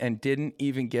fisherman and didn't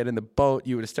even get in the boat,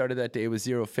 you would have started that day with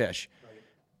 0 fish. Right.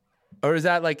 Or is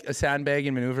that like a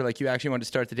sandbagging maneuver? Like you actually want to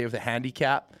start the day with a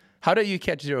handicap? How do you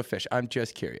catch 0 fish? I'm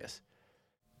just curious.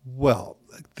 Well,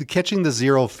 catching the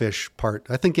 0 fish part,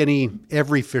 I think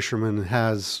every fisherman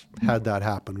has had that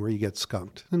happen where you get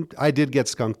skunked. And I did get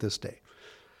skunked this day.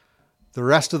 The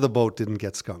rest of the boat didn't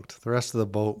get skunked. The rest of the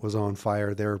boat was on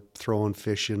fire. They're throwing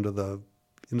fish into the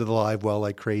live well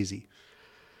like crazy.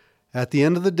 At the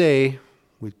end of the day,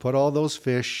 we put all those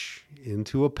fish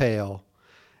into a pail,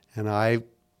 and I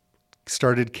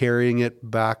started carrying it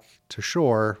back to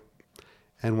shore,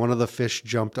 and one of the fish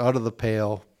jumped out of the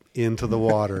pail into the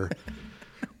water,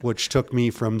 which took me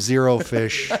from 0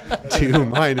 fish to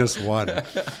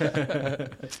 -1.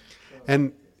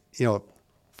 And,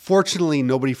 fortunately,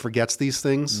 nobody forgets these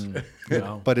things,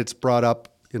 but it's brought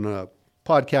up in a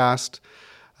podcast.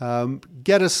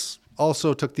 Geddes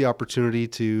also took the opportunity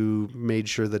to made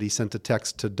sure that he sent a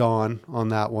text to Dawn on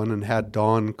that one and had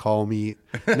Dawn call me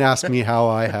and ask me how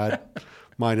I had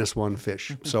 -1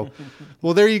 fish. So,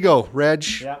 well, there you go, Reg.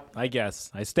 Yeah, I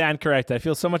guess. I stand correct. I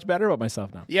feel so much better about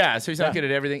myself now. Yeah, so he's not good at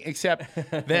everything, except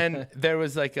then there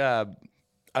was like I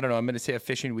don't know, I'm going to say a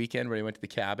fishing weekend where he went to the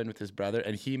cabin with his brother,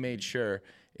 and he made sure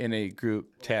in a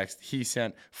group text, he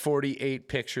sent 48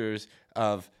 pictures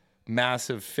of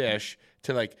massive fish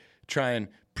to like try and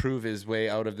prove his way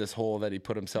out of this hole that he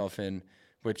put himself in,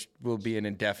 which will be an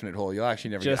indefinite hole. You'll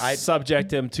actually never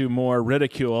subject him to more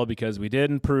ridicule because we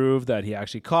didn't prove that he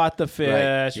actually caught the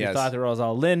fish. Right. We thought there was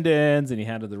all lindens, and he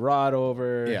handed the rod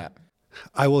over. Yeah.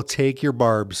 I will take your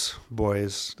barbs,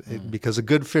 boys, because a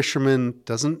good fisherman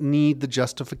doesn't need the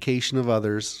justification of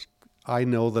others. I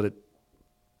know that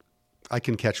I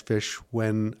can catch fish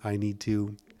when I need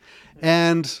to.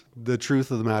 And the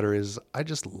truth of the matter is, I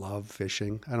just love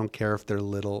fishing. I don't care if they're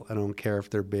little. I don't care if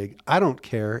they're big. I don't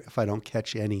care if I don't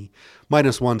catch any.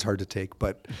 -1's hard to take,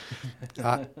 but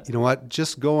you know what?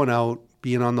 Just going out,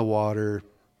 being on the water,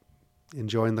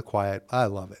 enjoying the quiet, I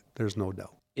love it. There's no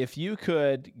doubt. If you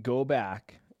could go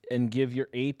back and give your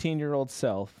 18-year-old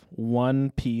self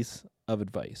one piece of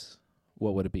advice,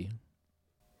 what would it be?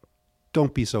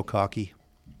 Don't be so cocky.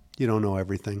 You don't know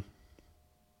everything.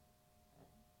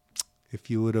 If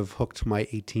you would have hooked my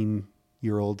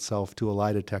 18-year-old self to a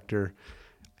lie detector,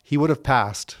 he would have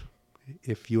passed.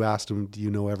 If you asked him, do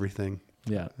you know everything?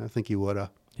 Yeah. I think he would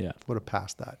have. Yeah. Would have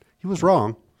passed that. He was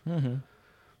wrong,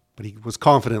 but he was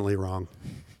confidently wrong.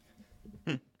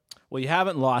 Well, you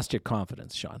haven't lost your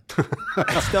confidence, Shawn.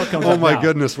 It still comes Oh up my now.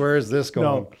 goodness, where is this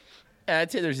going? No.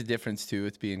 I'd say there's a difference too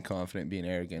with being confident and being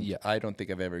arrogant. Yeah. I don't think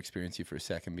I've ever experienced you for a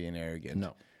second being arrogant.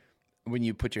 No. When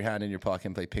you put your hand in your pocket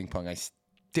and play ping pong, I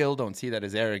still don't see that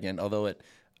as arrogant, although it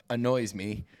annoys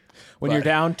me. When you're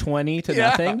down 20 to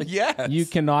nothing, yes. you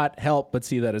cannot help but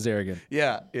see that as arrogant.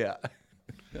 Yeah.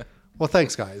 Well,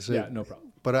 thanks, guys. Yeah, no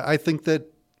problem. But I think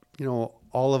that,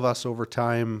 all of us over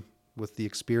time with the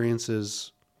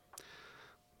experiences,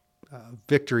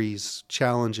 victories,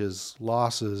 challenges,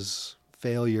 losses,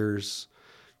 failures.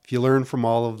 If you learn from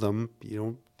all of them,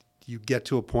 you get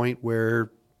to a point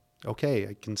where, okay,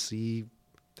 I can see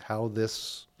how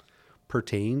this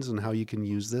pertains and how you can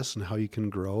use this and how you can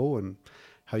grow and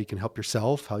how you can help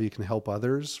yourself, how you can help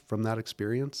others from that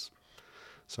experience.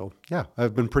 So yeah,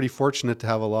 I've been pretty fortunate to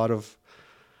have a lot of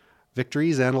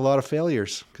victories and a lot of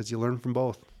failures because you learn from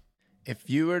both. If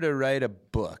you were to write a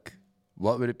book,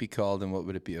 what would it be called and what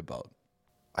would it be about?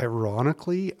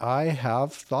 Ironically, I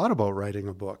have thought about writing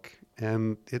a book,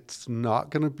 and it's not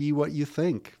going to be what you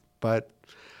think, but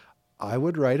I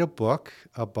would write a book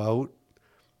about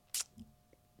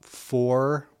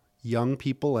 4 young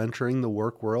people entering the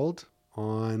work world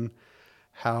on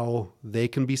how they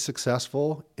can be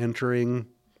successful entering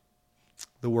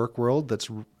the work world that's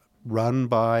run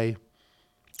by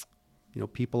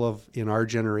people in our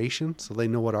generation, so they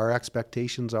know what our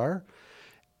expectations are.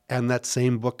 And that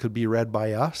same book could be read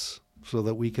by us so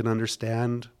that we can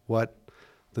understand what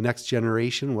the next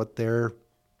generation, what their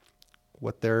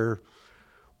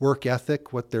work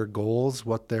ethic, what their goals,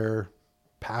 what their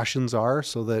passions are,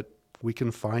 so that we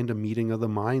can find a meeting of the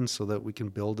minds so that we can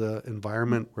build an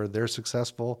environment where they're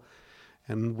successful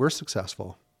and we're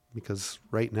successful. Because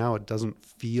right now it doesn't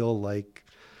feel like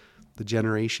the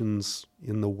generations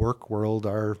in the work world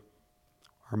are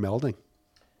melding.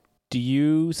 Do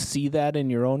you see that in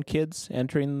your own kids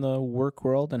entering the work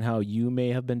world and how you may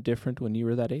have been different when you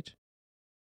were that age?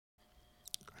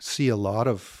 I see a lot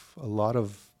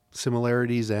of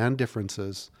similarities and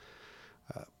differences,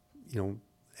 and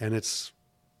it's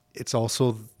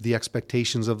also the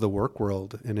expectations of the work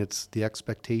world, and it's the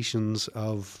expectations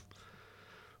of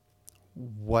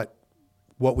what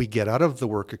we get out of the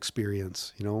work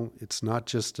experience. It's not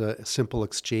just a simple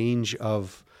exchange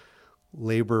of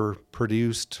labor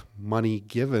produced, money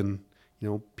given.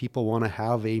 People want to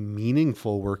have a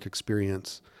meaningful work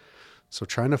experience. So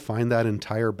trying to find that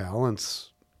entire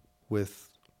balance with,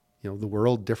 the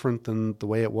world different than the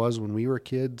way it was when we were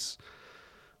kids.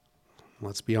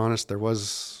 Let's be honest,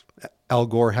 Al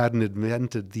Gore hadn't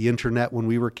invented the internet when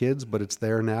we were kids, but it's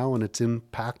there now and it's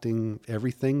impacting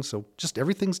everything. So just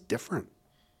everything's different.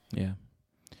 Yeah.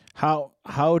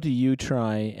 How do you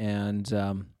try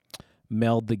and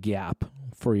meld the gap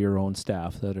for your own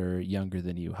staff that are younger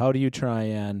than you? How do you try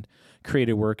and create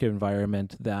a work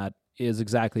environment that is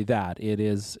exactly that? It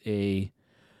is a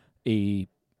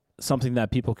something that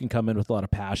people can come in with a lot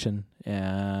of passion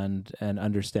and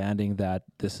understanding that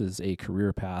this is a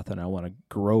career path and I want to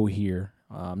grow here,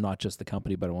 not just the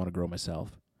company, but I want to grow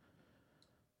myself.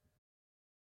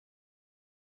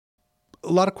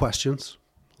 A lot of questions,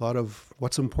 a lot of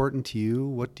what's important to you,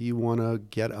 what do you want to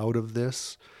get out of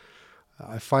this?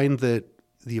 I find that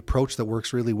the approach that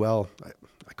works really well,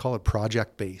 I call it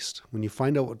project-based. When you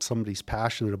find out what somebody's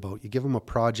passionate about, you give them a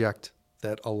project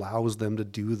that allows them to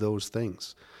do those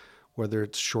things, whether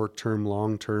it's short-term,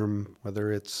 long-term,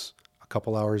 whether it's a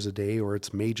couple hours a day or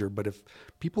it's major. But if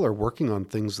people are working on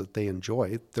things that they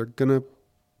enjoy, they're going to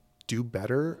do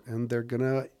better and they're going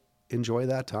to enjoy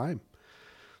that time.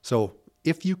 So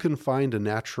if you can find a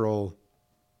natural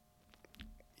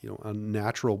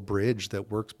bridge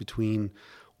that works between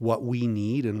what we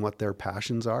need and what their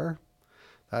passions are,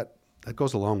 that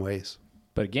goes a long ways.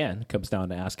 But again, it comes down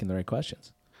to asking the right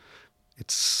questions.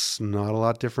 It's not a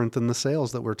lot different than the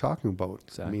sales that we're talking about.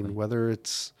 Exactly. I mean, whether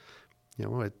it's,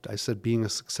 I said being a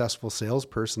successful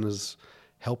salesperson is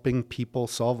helping people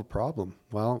solve a problem.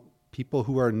 Well, people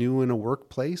who are new in a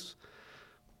workplace,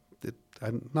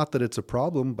 not that it's a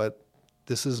problem, but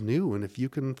this is new. And if you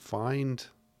can find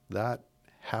that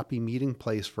happy meeting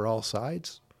place for all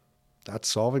sides, that's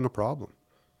solving a problem.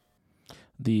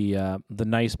 The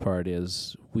nice part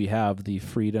is we have the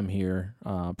freedom here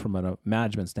from a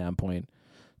management standpoint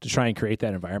to try and create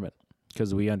that environment,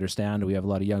 because we understand we have a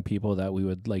lot of young people that we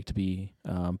would like to be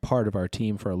part of our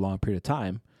team for a long period of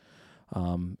time.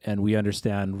 And we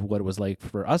understand what it was like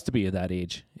for us to be at that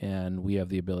age, and we have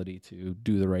the ability to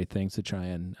do the right things to try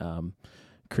and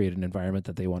create an environment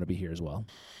that they want to be here as well.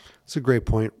 It's a great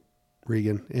point,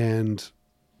 Regan. And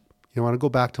I want to go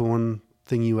back to one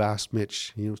thing you asked,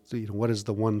 Mitch. What is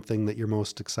the one thing that you're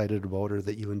most excited about or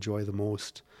that you enjoy the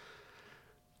most?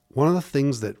 One of the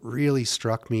things that really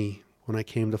struck me when I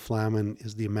came to Flaman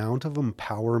is the amount of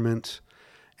empowerment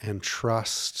and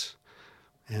trust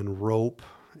and rope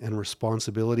and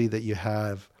responsibility that you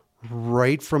have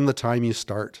right from the time you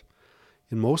start.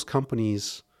 In most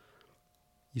companies,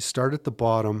 you start at the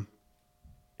bottom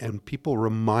and people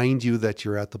remind you that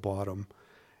you're at the bottom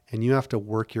and you have to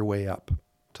work your way up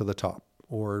to the top,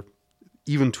 or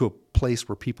even to a place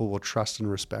where people will trust and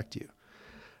respect you.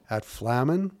 At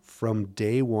Flaman, from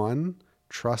day one,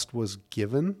 trust was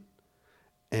given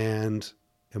and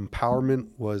empowerment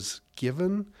was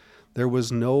given. There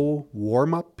was no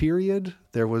warm-up period.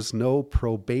 There was no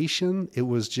probation. It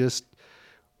was just,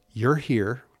 you're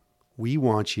here. We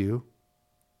want you.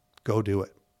 Go do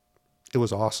it. It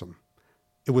was awesome.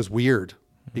 It was weird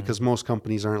because most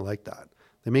companies aren't like that.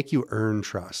 They make you earn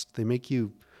trust. They make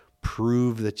you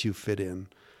prove that you fit in.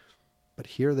 But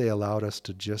here they allowed us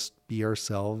to just be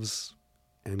ourselves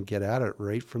and get at it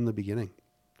right from the beginning.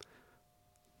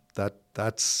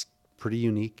 That's pretty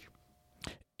unique.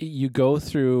 You go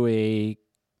through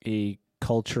a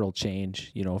cultural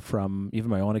change, from even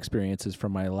my own experiences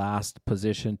from my last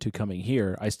position to coming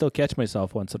here. I still catch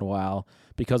myself once in a while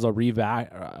because I'll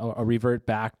revert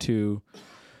back to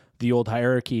the old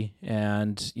hierarchy,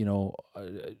 and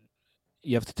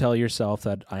you have to tell yourself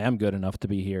that I am good enough to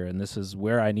be here, and this is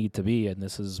where I need to be, and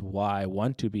this is why I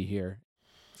want to be here.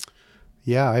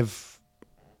 Yeah, I've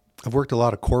worked a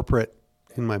lot of corporate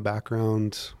in my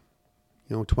background,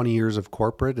 20 years of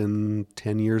corporate and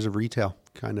 10 years of retail,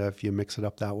 kind of, if you mix it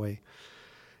up that way.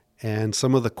 And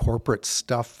some of the corporate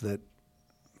stuff, that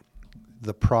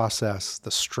the process,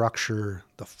 the structure,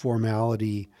 the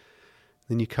formality,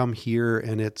 then you come here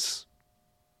and it's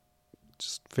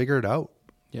just figure it out.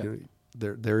 Yeah.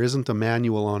 There isn't a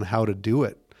manual on how to do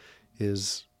it.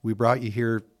 We brought you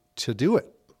here to do it.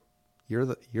 You're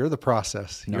the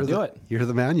process. Now do it. You're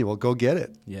the manual. Go get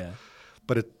it. Yeah.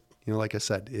 But it, like I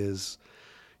said,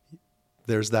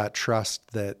 there's that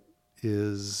trust that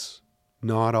is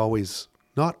not always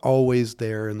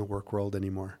there in the work world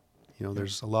anymore.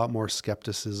 There's a lot more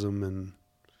skepticism and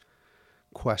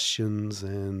questions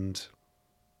and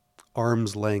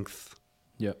arm's length.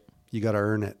 Yep. You got to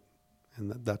earn it.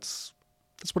 And that's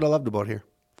what I loved about here.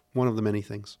 One of the many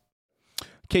things.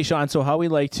 Okay, Shawn, so how we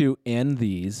like to end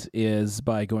these is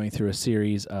by going through a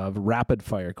series of rapid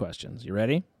fire questions. You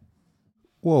ready?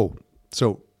 Whoa.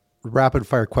 So rapid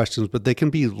fire questions, but they can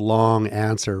be long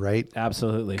answer, right?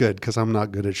 Absolutely. Good, because I'm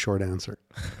not good at short answer.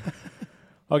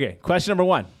 Okay, question number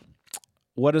 1.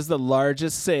 What is the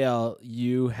largest sale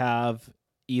you have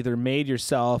either made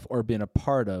yourself or been a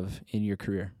part of in your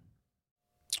career?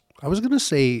 I was going to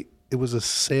say it was a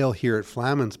sale here at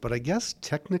Flaman's, but I guess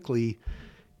technically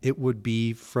it would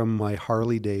be from my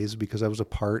Harley days because I was a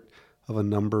part of a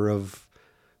number of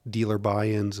dealer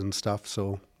buy-ins and stuff.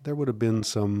 So there would have been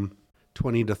some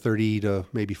 20 to 30 to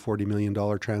maybe $40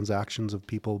 million transactions of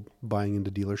people buying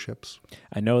into dealerships.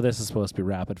 I know this is supposed to be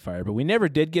rapid fire, but we never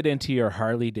did get into your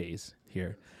Harley days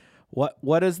here.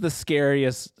 What is the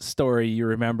scariest story you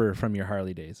remember from your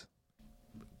Harley days?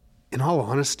 In all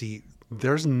honesty,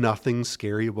 there's nothing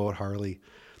scary about Harley.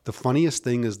 The funniest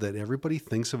thing is that everybody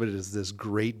thinks of it as this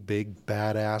great big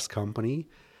badass company.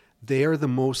 They are the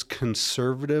most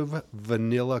conservative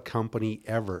vanilla company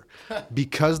ever.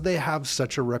 Because they have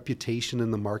such a reputation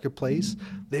in the marketplace,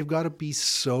 they've got to be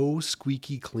so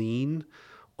squeaky clean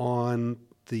on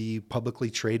the publicly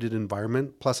traded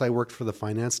environment. Plus, I worked for the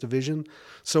finance division.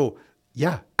 So,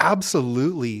 yeah,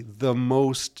 absolutely the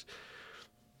most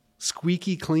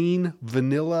squeaky clean,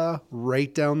 vanilla,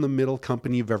 right down the middle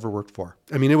company you've ever worked for.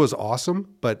 I mean, it was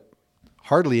awesome, but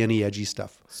hardly any edgy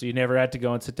stuff. So you never had to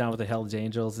go and sit down with the Hells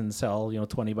Angels and sell,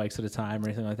 20 bikes at a time or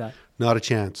anything like that? Not a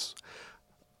chance.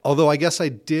 Although I guess I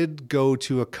did go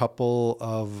to a couple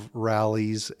of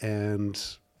rallies and,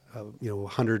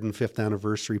 105th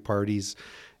anniversary parties.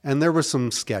 And there were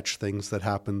some sketch things that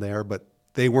happened there, but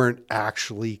they weren't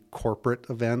actually corporate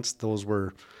events. Those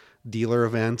were dealer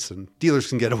events, and dealers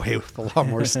can get away with a lot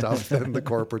more stuff than the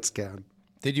corporates can.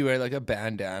 Did you wear like a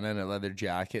bandana and a leather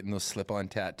jacket and those slip-on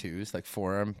tattoos, like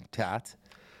forearm tats?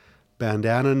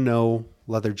 Bandana, no.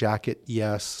 Leather jacket,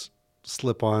 yes.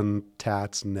 Slip-on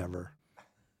tats, never.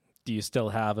 Do you still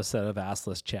have a set of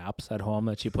assless chaps at home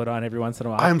that you put on every once in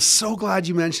a while? I'm so glad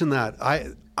you mentioned that.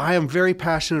 I am very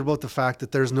passionate about the fact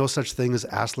that there's no such thing as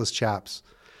assless chaps.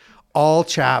 All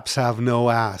chaps have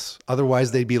no ass.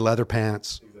 Otherwise, they'd be leather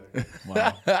pants.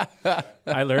 Wow.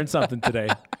 I learned something today.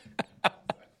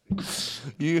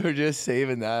 You were just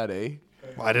saving that, eh?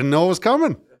 I didn't know it was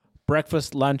coming.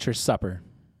 Breakfast, lunch, or supper?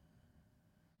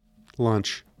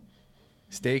 Lunch.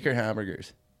 Steak or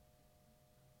hamburgers?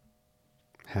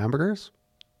 Hamburgers?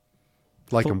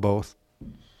 Like them both.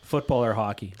 Football or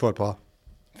hockey? Football.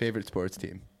 Favorite sports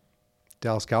team?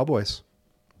 Dallas Cowboys.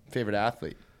 Favorite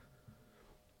athlete?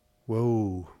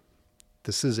 Whoa.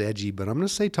 This is edgy, but I'm going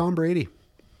to say Tom Brady.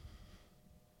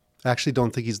 I actually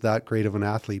don't think he's that great of an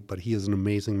athlete, but he is an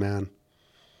amazing man.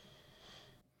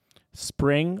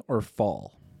 Spring or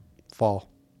fall? Fall.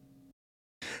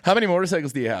 How many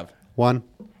motorcycles do you have? One.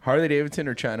 Harley Davidson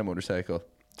or China motorcycle?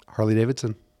 Harley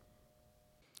Davidson.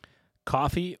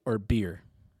 Coffee or beer?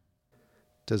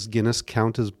 Does Guinness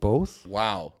count as both?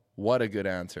 Wow. What a good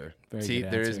answer. Very See,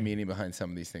 good there answer. is meaning behind some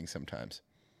of these things sometimes.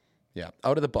 Yeah.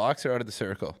 Out of the box or out of the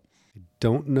circle?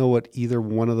 Don't know what either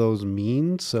one of those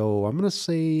mean, so I'm going to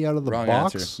say out of the Wrong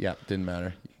box. answer. Yeah, didn't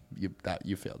matter.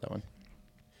 You failed that one.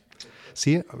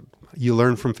 See, you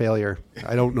learn from failure.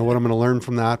 I don't know what I'm going to learn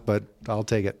from that, but I'll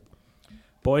take it.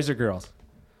 Boys or girls?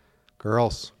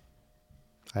 Girls.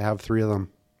 I have 3 of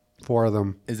them. 4 of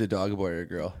them. Is a dog a boy or a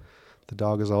girl? The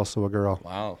dog is also a girl.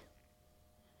 Wow.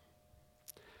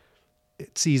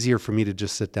 It's easier for me to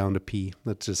just sit down to pee.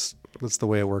 That's the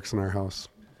way it works in our house.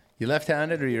 You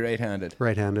left-handed or you right-handed?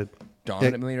 Right-handed.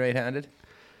 Dominantly right-handed?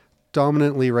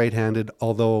 Dominantly right-handed,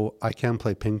 although I can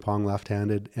play ping pong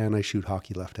left-handed and I shoot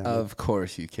hockey left-handed. Of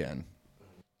course you can.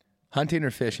 Hunting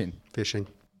or fishing? Fishing.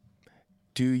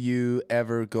 Do you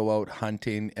ever go out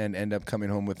hunting and end up coming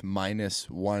home with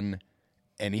 -1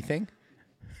 anything?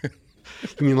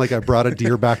 You mean like I brought a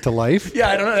deer back to life? Yeah,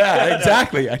 I don't know. Yeah,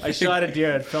 exactly. I shot a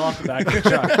deer. It fell off the back of the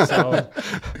truck. So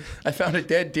I found a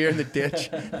dead deer in the ditch.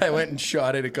 I went and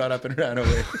shot it. It got up and ran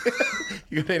away.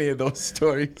 You got any of those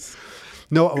stories?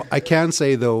 No, I can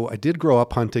say though, I did grow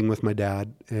up hunting with my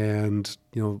dad and,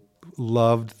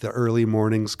 loved the early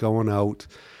mornings going out.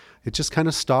 It just kind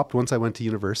of stopped once I went to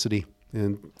university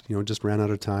and, just ran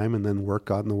out of time and then work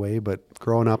got in the way. But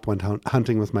growing up, went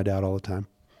hunting with my dad all the time.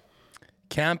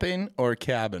 Camping or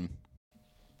cabin?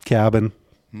 Cabin.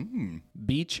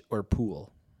 beach or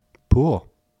pool? Pool.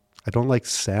 I don't like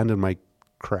sand in my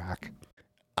crack.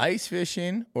 Ice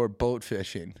fishing or boat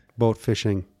fishing? Boat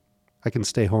fishing. I can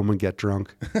stay home and get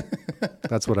drunk.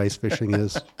 That's what ice fishing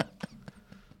is.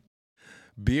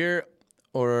 Beer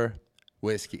or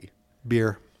whiskey?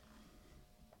 Beer.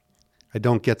 I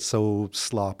don't get so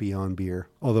sloppy on beer,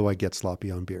 although I get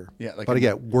sloppy on beer. Yeah, like but I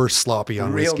get worse sloppy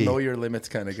on real whiskey. know your limits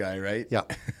kind of guy, right? Yeah.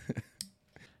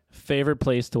 Favorite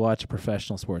place to watch a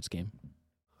professional sports game?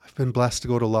 I've been blessed to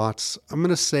go to lots. I'm going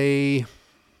to say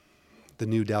the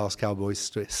new Dallas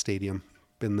Cowboys stadium.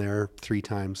 Been there 3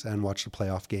 times and watched a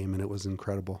playoff game, and it was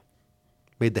incredible.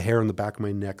 Made the hair on the back of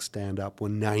my neck stand up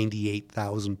when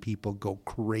 98,000 people go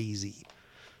crazy.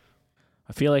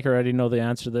 I feel like I already know the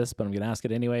answer to this, but I'm going to ask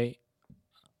it anyway.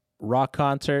 Rock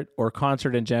concert or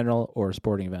concert in general or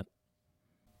sporting event?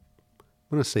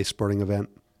 I'm going to say sporting event.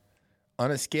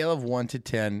 On a scale of 1 to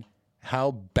 10,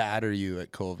 how bad are you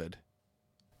at COVID?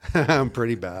 I'm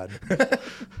pretty bad.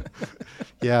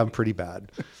 Yeah, I'm pretty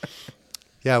bad.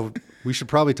 Yeah, we should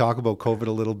probably talk about COVID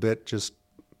a little bit. Just,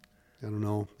 I don't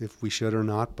know if we should or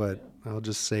not, but I'll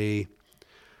just say,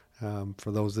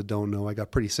 for those that don't know, I got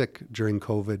pretty sick during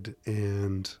COVID,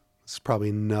 and it's probably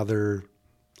another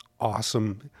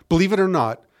awesome, believe it or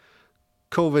not,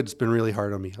 COVID's been really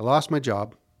hard on me. I lost my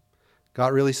job,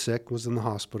 got really sick, was in the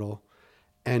hospital,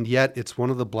 and yet it's one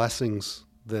of the blessings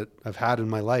that I've had in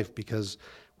my life, because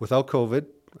without COVID,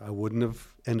 I wouldn't have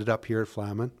ended up here at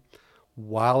Flaman.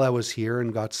 While I was here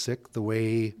and got sick, the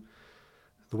way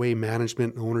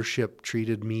management and ownership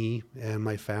treated me and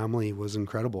my family was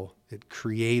incredible. It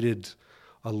created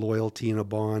a loyalty and a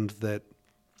bond that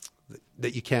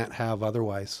you can't have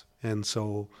otherwise. And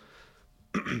so,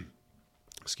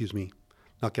 excuse me,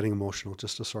 not getting emotional,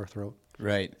 just a sore throat.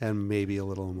 Right. And maybe a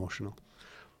little emotional.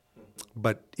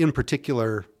 But in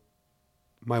particular,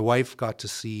 my wife got to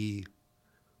see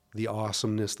the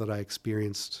awesomeness that I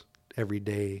experienced every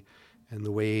day, and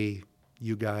the way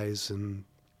you guys and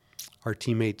our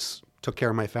teammates took care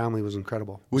of my family was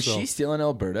incredible. Was she still in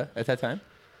Alberta at that time?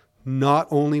 Not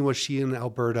only was she in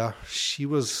Alberta, she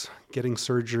was getting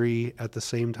surgery at the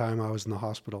same time I was in the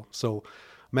hospital. So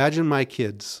imagine my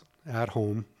kids at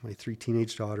home, my 3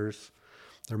 teenage daughters,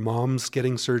 their mom's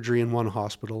getting surgery in one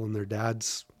hospital and their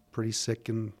dad's pretty sick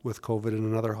and with COVID in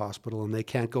another hospital, and they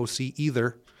can't go see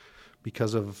either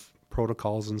because of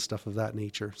protocols and stuff of that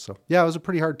nature. So yeah, it was a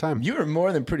pretty hard time. You were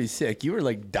more than pretty sick. You were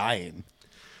like dying.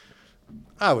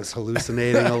 I was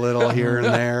hallucinating a little here and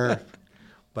there,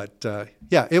 but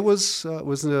yeah, it was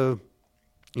an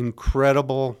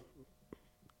incredible,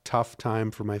 tough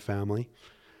time for my family,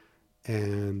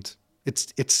 and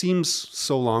it seems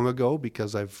so long ago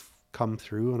because I've come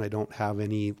through and I don't have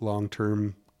any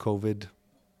long-term COVID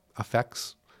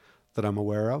effects that I'm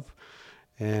aware of,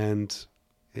 and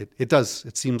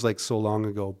it seems like so long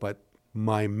ago, but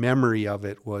my memory of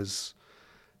it was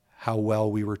how well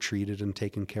we were treated and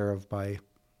taken care of by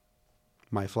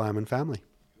my Flaman family.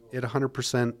 It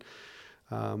 100%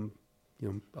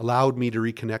 allowed me to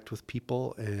reconnect with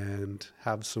people and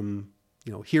have some,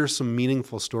 hear some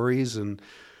meaningful stories. And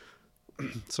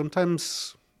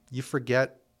sometimes you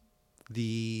forget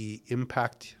the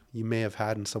impact you may have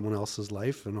had in someone else's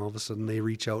life, and all of a sudden they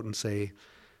reach out and say,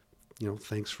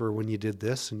 thanks for when you did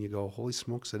this, and you go, holy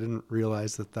smokes, I didn't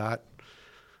realize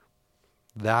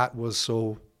that was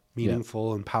so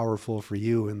meaningful and powerful for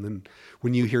you. And then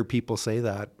when you hear people say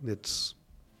that, it's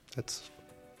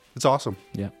awesome.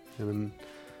 Yeah. And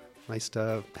nice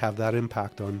to have that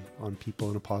impact on people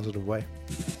in a positive way.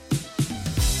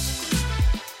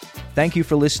 Thank you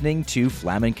for listening to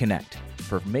Flaman Connect.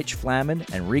 For Mitch Flaman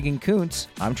and Regan Kuntz,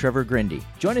 I'm Trevor Grindy.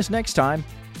 Join us next time.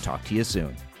 Talk to you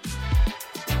soon.